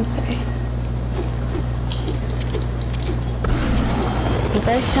 Okay. You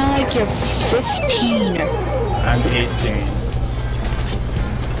guys sound like you're 15 or I'm 16. 18.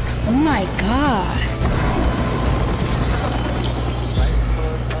 Oh my god.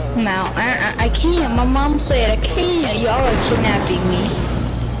 No, I can't. My mom said I can't. Y'all are kidnapping me.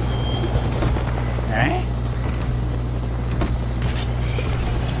 Alright?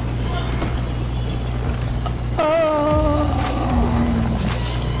 Oh.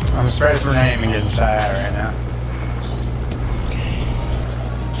 I'm surprised we're not even getting shot at right now.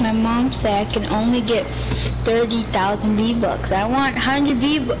 My mom said I can only get 30,000 V-Bucks. I want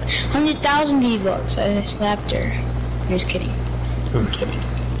 100,000 V-Bucks. I slapped her. I'm just kidding. I'm kidding.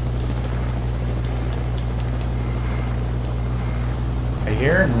 I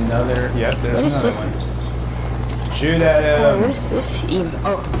hear another. Yep, there's What is another this? one. Shoot at Oh, him. what is this even?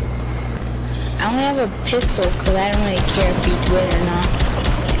 Oh. I only have a pistol because I don't really care if you do it or not.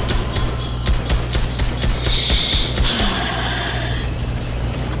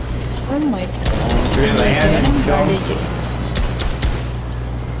 Oh my god. Should we land and kill him?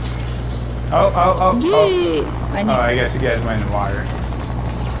 Oh. Yeah. Oh, I guess you guys went in the water.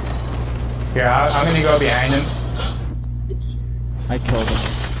 Here, I'm gonna go behind him. I killed him.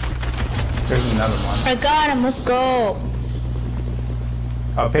 There's another one. I got him. Let's go.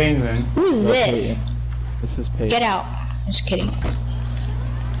 Oh, Payne's in. Who's That's this? Peyton. This is Peyton. Get out. Just kidding.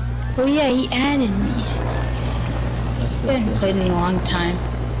 Oh yeah, he added me. That's I haven't played in a long time.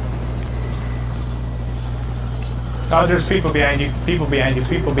 Oh, there's people behind you. People behind you.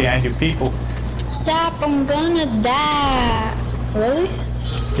 People behind you. People. Stop, I'm gonna die. Really?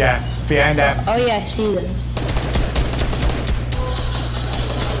 Yeah, behind that. Oh yeah, I see them.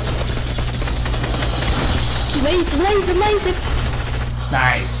 Laser.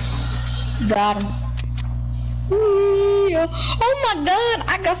 Nice. Got him. Whee! Oh my god,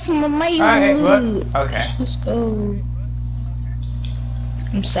 I got some amazing Alright, loot. what? Okay. Let's go.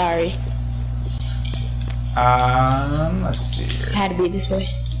 I'm sorry. Let's see here. It had to be this way.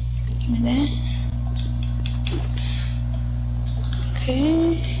 Like that.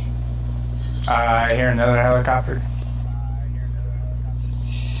 Okay. I hear another helicopter.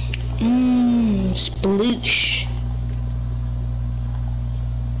 Sploosh.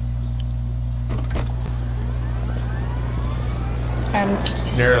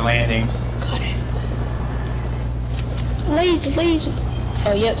 They're landing. Got it. Laser.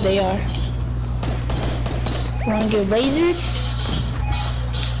 Oh, yep, they are. Wanna get lasered?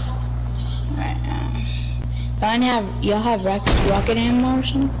 Alright, y'all have rocket ammo or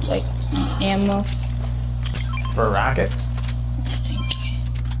something? Like, ammo? For a rocket? Thank you.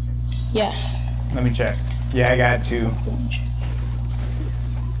 Yeah. Let me check. Yeah, I got 2.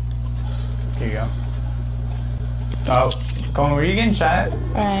 Here you go. Oh, Colin, were you getting shot at?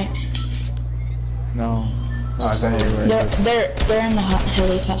 Alright. No. Oh, is that you? They're in the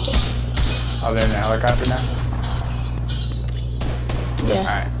helicopter. Oh, they're in the helicopter now? Yeah.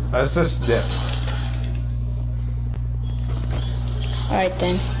 Alright, let's just dip. Alright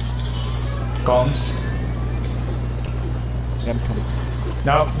then. Colin? Yeah, I'm coming.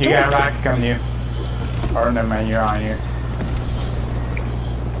 Nope, you got a rocket coming to you. Or never mind, you're on here.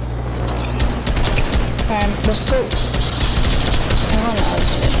 Alright, let's go. Oh no,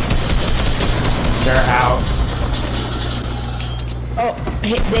 this way. They're out. Oh,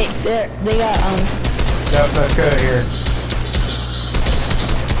 hey, they got Yep, let's go here.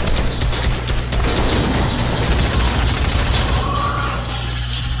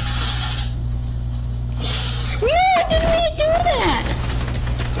 No, I didn't mean to do that.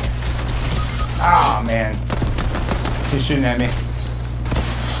 Oh man. He's shooting at me.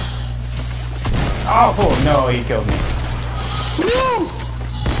 Oh no, he killed me. No.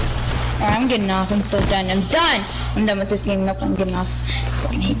 Alright, I'm getting off. I'm so done. I'm done. I'm done with this game. Nope, I'm getting off. I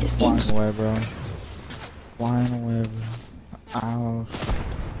fucking hate this game. Flying away, bro. Flying away, bro. Ow.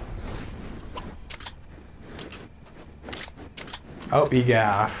 Oh, he got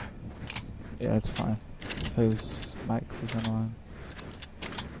off. Yeah, it's fine. His mic wasn't on.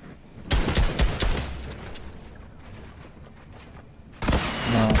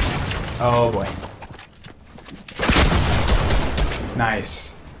 No. Oh boy. Nice.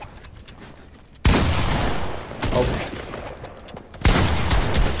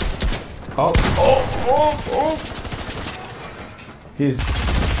 Oh. Oh. He's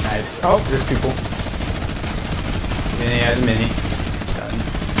nice. Oh, there's people. And he has a mini. Done.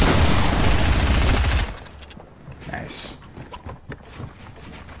 Nice.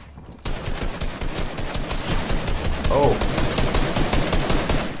 Oh.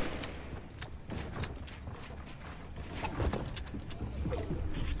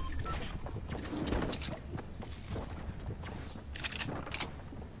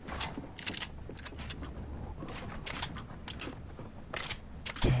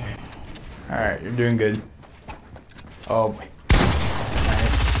 Alright, you're doing good. Oh, boy.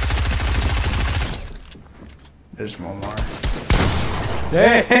 Nice. There's one more.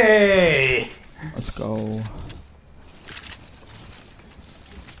 Hey! Let's go.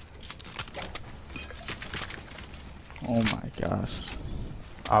 Oh my gosh.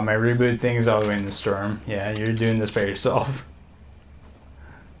 My reboot thing is all the way in the storm. Yeah, you're doing this by yourself.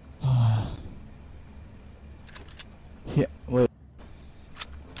 Yeah, wait.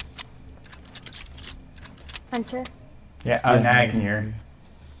 Hunter? Yeah, now I can hear.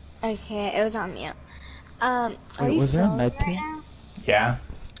 Okay, it was on mute. Are Wait, you was there a filming med right kit? now? Yeah.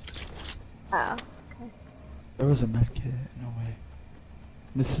 Oh. There was a med kit. No way.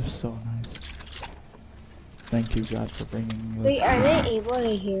 This is so nice. Thank you, God, for bringing me this. Wait, are they able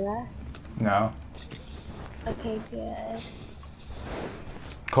to hear us? No. Okay, good.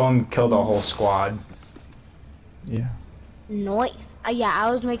 Colin killed a whole squad. Yeah. Noise. Yeah,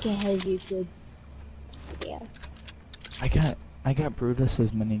 I was making his YouTube. Yeah. I got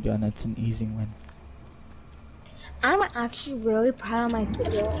Brutus's minigun. It's an easy win. I'm actually really proud of my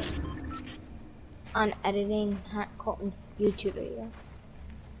skill on editing Colton's YouTube video.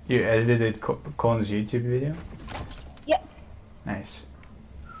 You edited Colin's YouTube video? Yep. Nice.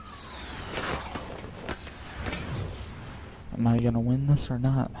 Am I gonna win this or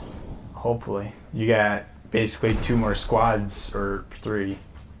not? Hopefully. You got basically 2 more squads, or 3.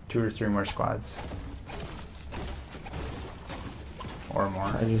 2 or 3 more squads. Or more.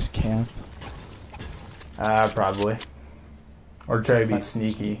 I just camp. Probably. Or try to be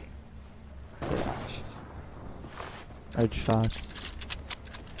sneaky. Right shots.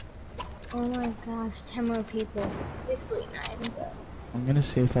 Oh my gosh, 10 more people. Basically 9, but... I'm gonna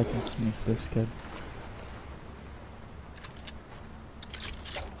see if I can sneak this kid.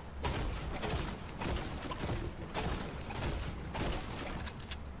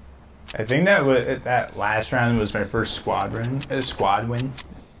 I think that last round was my first squad win. That's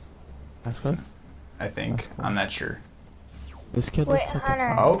what? I think. I'm not sure. This kid Wait, looks like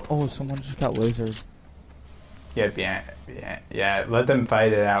Hunter. Oh, someone just got lasered. yeah. Let them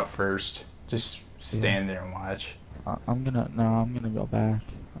fight it out first. Just stand there and watch. I'm gonna go back.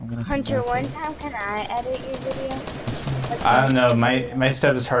 Hunter, one time can I edit your video? I don't know. My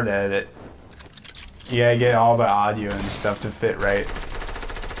stuff is hard to edit. You gotta get all the audio and stuff to fit right.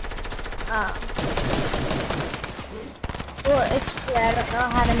 Well, it's true. I don't know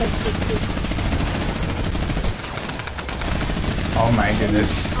how to make pictures. Oh my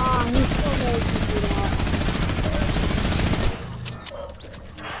goodness. Oh, he's so lazy to do that.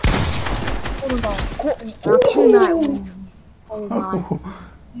 Oh my god, Colton, actually not one. Oh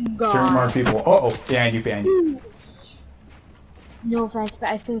god. 3 more people. Uh-oh, behind you. No offense, but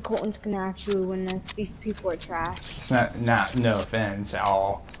I think Colton's gonna actually win this. These people are trash. It's not no offense at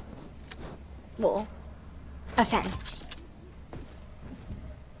all. Well, offense.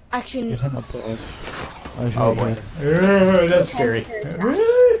 Actually, He's in the bush. Oh boy. That's scary.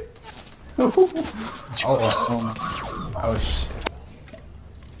 Oh shit.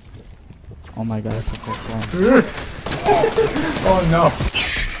 Oh my god, it's a quick one. Oh no.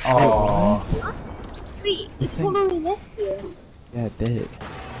 Oh. wait, it totally missed you. Yeah, it did.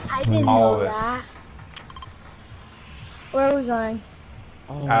 I didn't All know of us. that. Where are we going?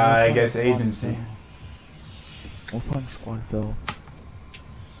 Oh, I guess agency. We'll punch Squadville.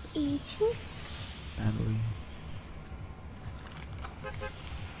 Agents? Natalie.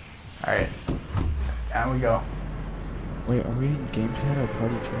 Alright. Down we go. Wait, are we in game chat or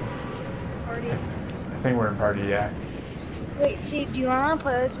party chat? Party. I think we're in party, yeah. Wait, see, do you want to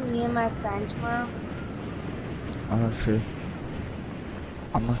play with me and my friend tomorrow? I'm not sure.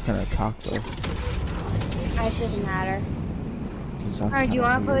 I'm not gonna talk though. It doesn't matter. 'Cause that's Alright, do you kinda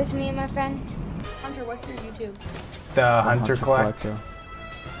want to play weird. with me and my friend? Hunter, what's your YouTube? The Hunter Collector.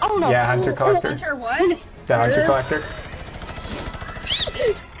 Oh no! Yeah, Hunter Collector. Hunter, what? The Hunter Collector.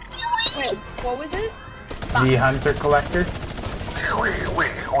 Wait, what was it? The Hunter Collector.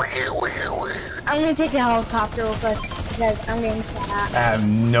 I'm gonna take a helicopter real quick because I'm getting shot I at. have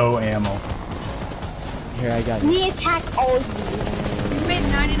no ammo. Here, I got you. We attack all of You made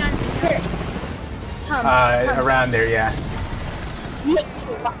 99. you. Come, Around there, yeah. Get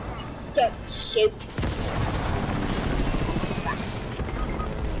shot. Get shoot.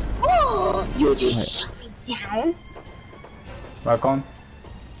 Oh, you just shot me down. Rock on.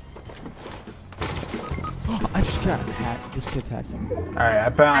 I just got hacked. This kid's hacking. Alright, I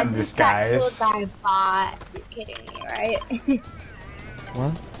put I on just got disguise. killed by a bot. You're kidding me, right?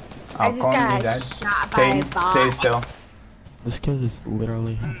 What? I just Calm, you got dead. shot by a Stay bot. still. This kid is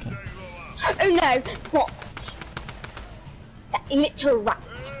literally hacking. Oh no, what? That literal rat.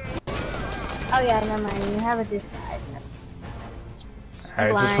 Oh yeah, never mind. You have a disguise.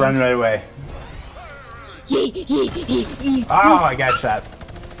 Alright, just Blind. run right away. I Oh, I got shot.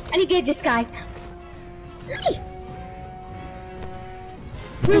 need to get a disguise.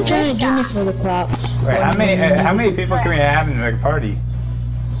 You're trying to do me for the clout. Wait, how many people can we have in the party?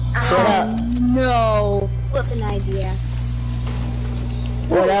 What up? No flipping idea.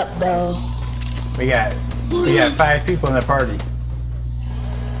 What up, though? We got 5 people in the party.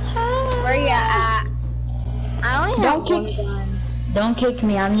 Where you at? I only have Don't one kick- gun. Don't kick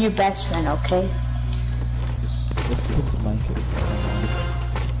me. I'm your best friend, okay? This kid's mic is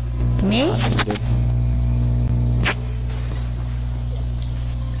Me? unmuted.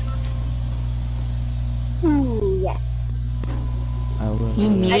 Ooh, yes. I will. You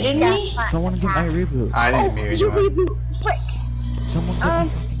muted me? Someone get my reboot. I didn't mute Your anyone. reboot, frick. Someone get my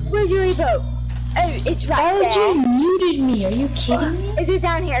fucking Where's your reboot? Oh, it's right Oh, there. you muted me. Are you kidding me? Is it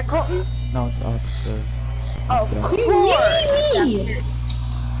down here, Colton? No, it's upstairs. Oh, Yeah. cool. You muted me.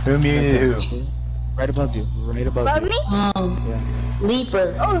 Who muted who? Right above you. Right above Above you. me? Yeah,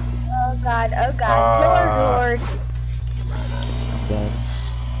 Leaper. Oh god, oh god. Lord, Lord. I'm dead.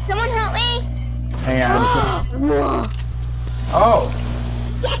 Someone help me! Hang on. Whoa. Oh,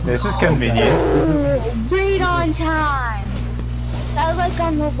 Yes! this is convenient. Oh, right on time! That was like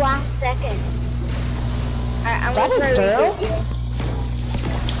on the last second. Alright, I'm That gonna try a to girl? reboot you.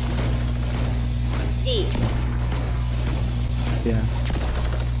 See. Yeah.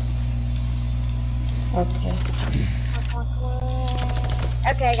 Okay.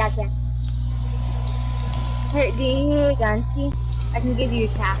 Okay, I gotcha. Here, do you need a gun? See? I can give you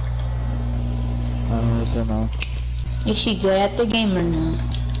a tack. I don't know. Is she good at the game or not?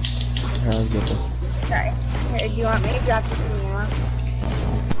 Here, I'll get this. Sorry. Here, do you want me to drop this in now?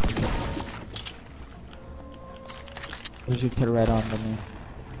 There's your kid right on to me.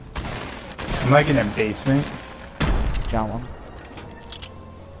 I'm like in a basement. Got one.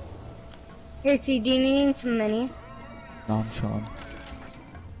 Here, see, do you need some minis? No, I'm chilling.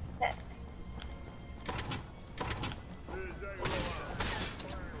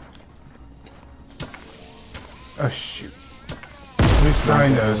 Oh shoot. Who's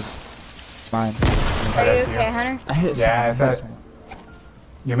throwing those? Mine. Are you that's okay, you. Hunter? I hit Yeah, I someone. thought-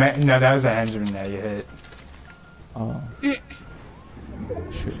 You meant no, that was a henchman that you hit. Oh.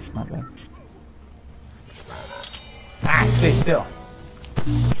 Shoot, my bad. Ah, stay still.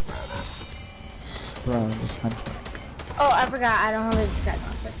 Bro, this hunter. Oh, I forgot. I don't have a disguise on.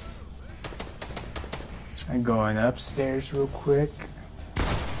 I'm going upstairs real quick.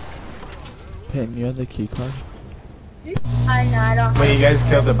 Peyton, you have the key card? I know, I don't have Wait, you guys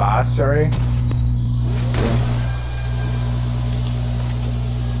killed the boss, sorry? Yeah.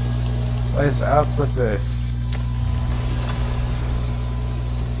 What is up with this?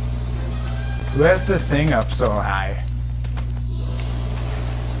 Who has the thing up so high?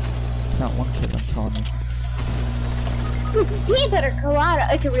 It's not one kid, I'm telling you. peanut butter colada.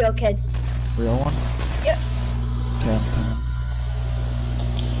 It's a real kid. Real one? Yep. Okay, I'm coming.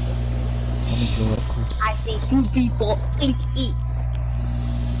 Let me go real quick. I see 2 people eat.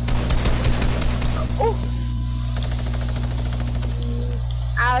 Oh.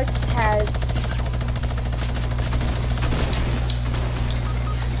 Alex has.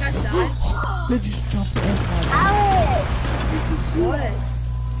 Guys died. They just jumped in. Alex! What?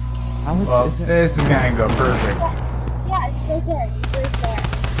 Alex Well, isn't. this is gonna go perfect. Yeah, it's right there. It's right there.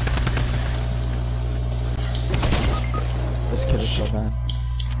 This kid is so bad.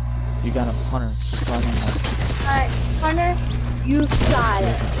 You got him, Hunter. Slide on that. Alright, Hunter, you got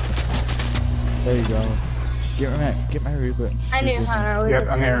it. There you go. Get my reboot. and I shoot knew with me. Hunter was Yep,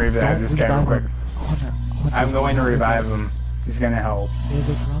 I'm gonna revive Don't this guy real revive quick. him. Hunter, I'm going to revive him. He's gonna help. Here's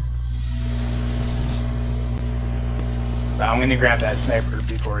a drop. But I'm gonna grab that sniper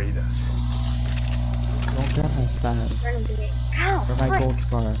before he does. Don't get us bad. Renegade. Ow! For my frick. gold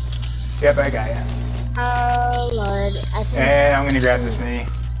bar. Yep, I got ya. Oh lord, I think And I'm gonna grab this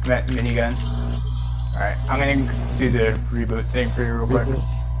minigun. Alright, I'm gonna do the reboot thing for you real quick. Reboot.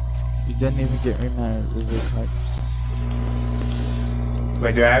 You didn't even get me my reboot card.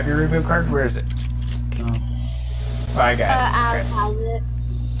 Wait, do I have your reboot card? Where is it? No. Oh, I got it. Alex Okay. has it.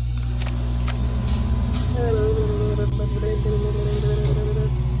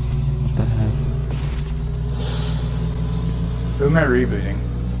 What the heck? Who am I rebooting?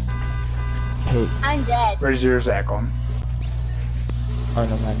 Hey, I'm dead. Where's yours at, Colton? oh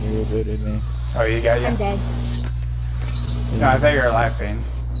no man, you rebooted me. Oh, you got I'm you? dead. No, I thought you were alive, Payne.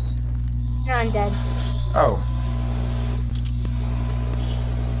 No, I'm dead. Oh.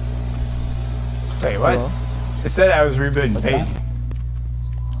 Wait, what? Hello? It said I was rebooting What's Payne. that?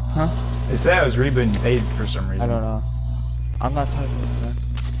 Huh? It said I was rebooting Payne for some I reason. don't know. I'm not talking about that.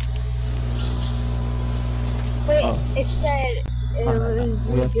 Wait, Oh. it said it Oh, no, was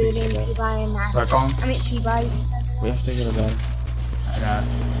no. We have to rebooting get Peabody and Nash. What, Colin? I mean, Peabody. We have to get a bed. Hang on.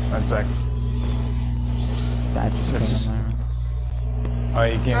 1 sec. Dad just This came is- in my room. Oh,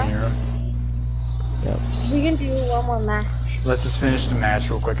 you came in your room. Yep. We can do one more match. Let's just finish the match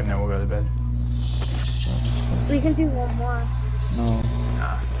real quick and then we'll go to bed. We can do one more. No.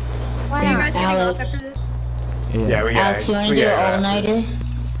 Why Are you not? guys getting off Alex. after this? Yeah, we got Alex, you wanna do an all-nighter?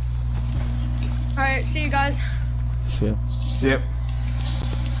 Alright, see you guys. Shit. Yep.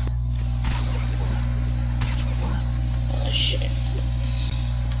 Oh shit.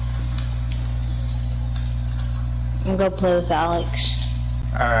 I'm gonna go play with Alex.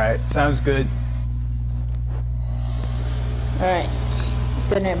 Alright, sounds good. Alright.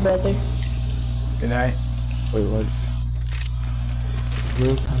 Good night, brother. Good night. Wait, what? We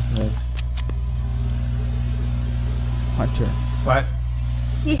were talking about Hunter. What?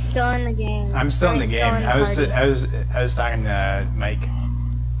 He's still in the game. I'm still in the He's game. in the I was party. talking to Mike.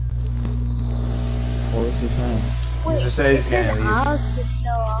 What was he saying? Wait, just say he's it says gonna leave. Alex is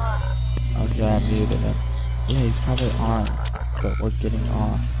still on. Okay, I muted him. Yeah, he's probably on, but we're getting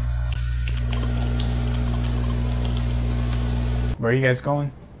off. Where are you guys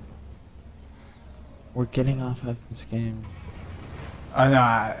going? We're getting off of this game. Oh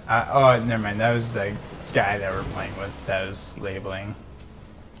no, oh never mind. That was the guy that we're playing with that was labeling.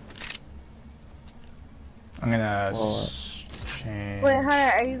 I'm gonna Well, change. Wait, Hunter,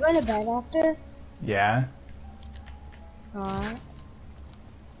 are you going to bed after this? Yeah. Alright.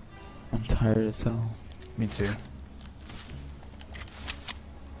 I'm tired as hell. Me too.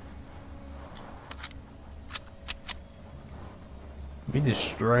 We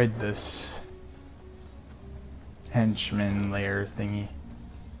destroyed this henchman layer thingy.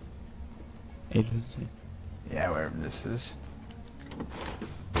 Agency. Yeah, wherever this is.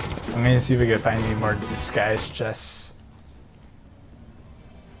 I'm gonna see if we can find any more disguise chests.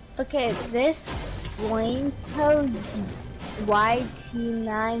 Okay, this flame toad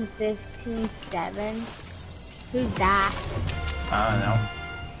YT9157. Who's that? I don't know.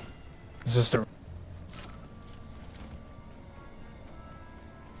 It's just a.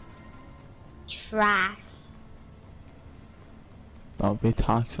 Trash. Don't be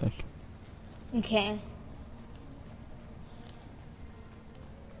toxic. Okay.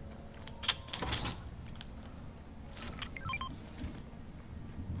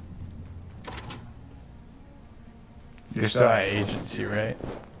 You're still at agency, right?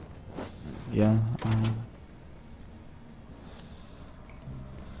 Yeah,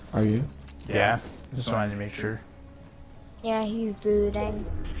 are you? Yeah. Just wanted to make sure. Yeah, he's booting.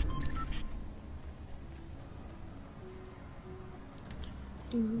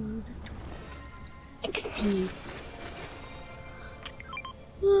 Dude. XP.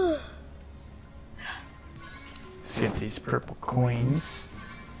 Let's get these purple coins.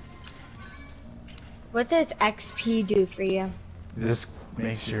 What does XP do for you? This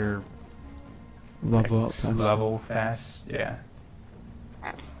makes your Level up. fast. level fast. Yeah.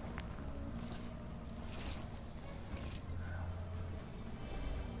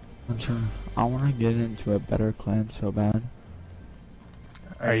 I'm sure. I want to get into a better clan so bad.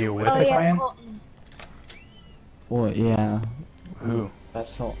 Are you with Oh the yeah, clan? Colton. Well, yeah. Who?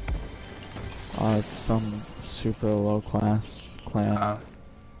 That's all. It's some super low class clan.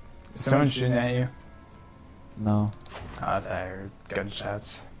 Is someone shooting at you? No. I thought I heard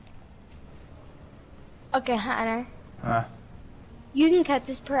gunshots. Okay, Hunter. Huh? You can cut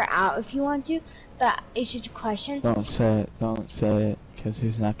this part out if you want to, but it's just a question. Don't say it. Don't say it. Because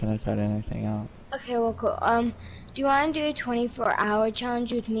he's not going to cut anything out. Okay, well, cool. Do you want to do a 24-hour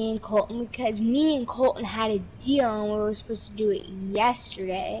challenge with me and Colton? Because me and Colton had a deal and we were supposed to do it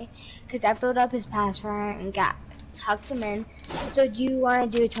yesterday. Because I filled up his password and tucked him in. So do you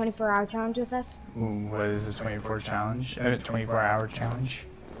want to do a 24-hour challenge with us? What is the 24-hour challenge?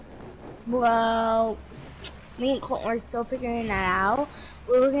 Well, me and Colton are still figuring that out.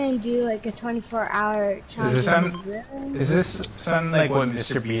 We were going to do like a 24-hour challenge. Is this something like what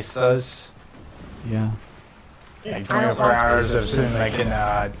Mr. Beast does? Yeah. Like I don't 24 know. hours of sitting like in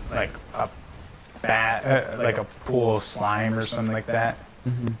a like a pool of slime or something like that.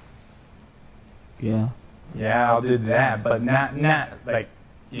 Yeah. Yeah, I'll do that, but not like,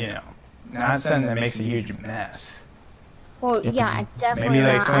 you know, not something that makes a huge mess. Well, yeah, definitely Maybe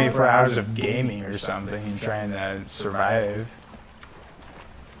like not. 24 hours of gaming or something and trying to survive.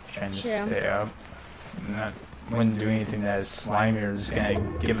 Trying to stay up. Wouldn't do anything that is slimy or just gonna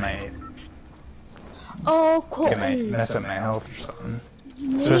get my mess up my health or something.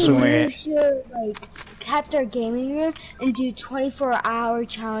 Especially when we should like kept our gaming room and do 24-hour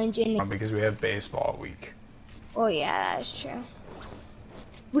challenge in the because we have baseball week. Oh yeah, that's true.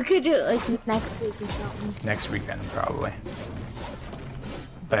 We could do it like next week or something. Next weekend probably.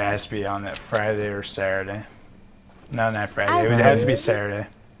 But it has to be on that Friday or Saturday. No, not Friday. It would have to be Saturday.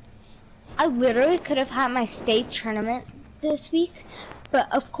 I literally could have had my state tournament this week,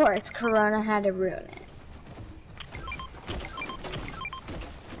 but of course Corona had to ruin it.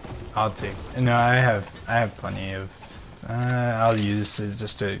 I'll take. No, I have plenty of. I'll use it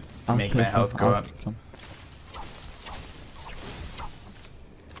just to make my health go up.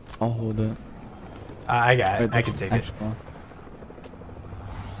 I'll hold it. I got it. I can take it.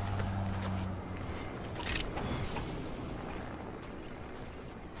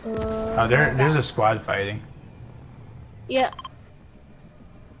 Oh, there's a squad fighting. Yeah.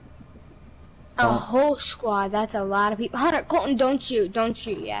 A whole squad. That's a lot of people. Hunter, Colton, don't shoot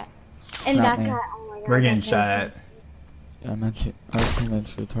yet. And Not that me. guy. Oh my God. We're getting shot at. Yeah, our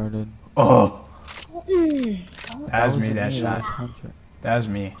teammate's retarded. Oh, Colton, that was me. That shot. That was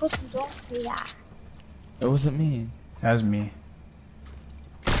me. Colton, don't say that. It wasn't me. That was me.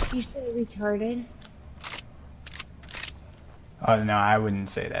 You said retarded. Oh no, I wouldn't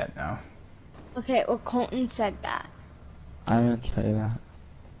say that. No. Okay, well Colton said that. I didn't say that.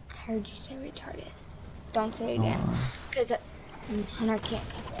 I heard you say retarded. Don't say it again, because Hunter can't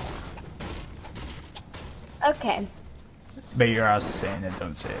cut that out. Okay. But you're also saying it.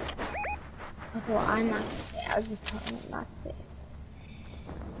 Don't say it. Okay, well I'm not gonna say it. I was just telling him not to say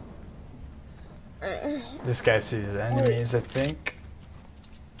it. This guy sees enemies, I think.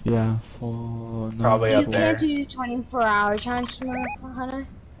 Yeah, no. Probably up there. You can't do 24-hour challenge tomorrow, Hunter?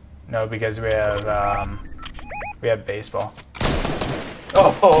 No, because we have baseball.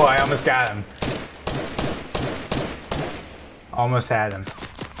 Oh, I almost got him. Almost had him.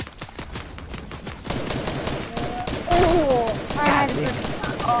 Oh, I had to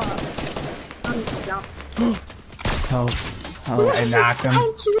Help. I knocked him.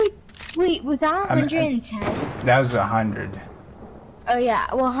 Wait, was that 110? That was 100. Oh yeah,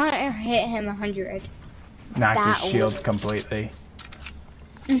 well Hunter hit him 100. Knocked his shield completely.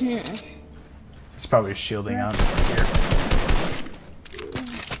 It's probably shielding up here.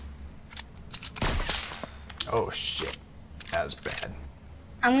 Oh shit, that was bad.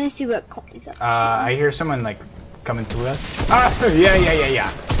 I'm gonna see what Colton's up to. I hear someone like coming to us. Ah,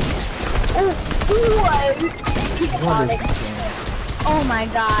 yeah. Oh my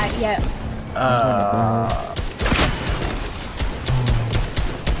god, yeah.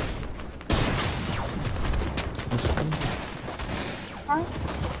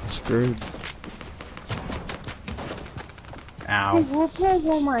 Screwed. Ow. We'll play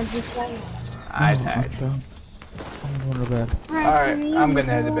one more, just like. I died. I'm going to bed. Alright, I'm gonna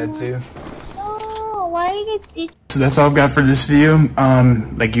head to bed too. Oh, why you get So that's all I've got for this video.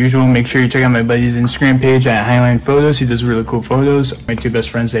 Like usual, make sure you check out my buddy's Instagram page at Highline Photos. He does really cool photos. My two best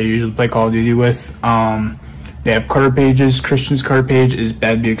friends that I usually play Call of Duty with. They have card pages. Christian's card page is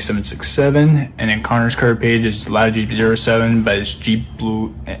BadBuick767, and then Connor's card page is LoudJeep07, but his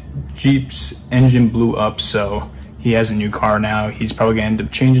Jeep's engine blew up, so he has a new car now. He's probably gonna end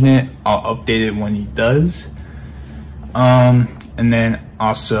up changing it. I'll update it when he does. And then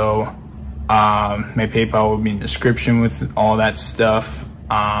also, my PayPal will be in the description with all that stuff.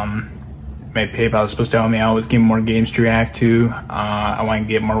 My PayPal is supposed to help me out with getting more games to react to. I want to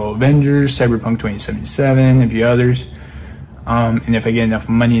get Marvel Avengers, Cyberpunk 2077, a few others. And if I get enough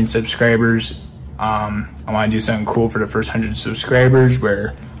money and subscribers, I want to do something cool for the first 100 subscribers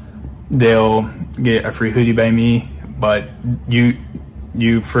where they'll get a free hoodie by me. But you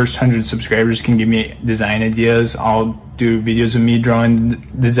first 100 subscribers can give me design ideas. I'll do videos of me drawing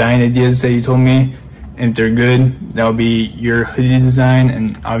design ideas that you told me. And if they're good, that'll be your hoodie design,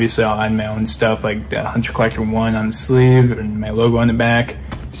 and obviously I'll add my own stuff like the Hunter Collector 1 on the sleeve and my logo on the back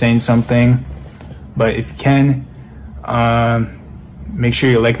saying something. But if you can, make sure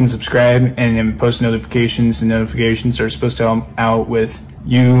you like and subscribe and then post notifications. The notifications are supposed to help out with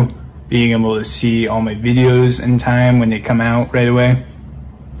you being able to see all my videos in time when they come out right away.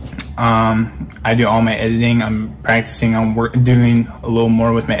 I do all my editing. I'm practicing on doing a little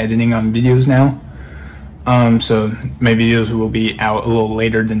more with my editing on videos now. So my videos will be out a little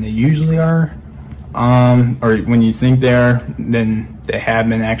later than they usually are. or when you think they are, then they have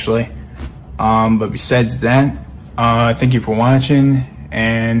been actually. But besides that, thank you for watching,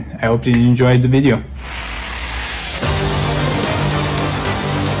 and I hope you enjoyed the video.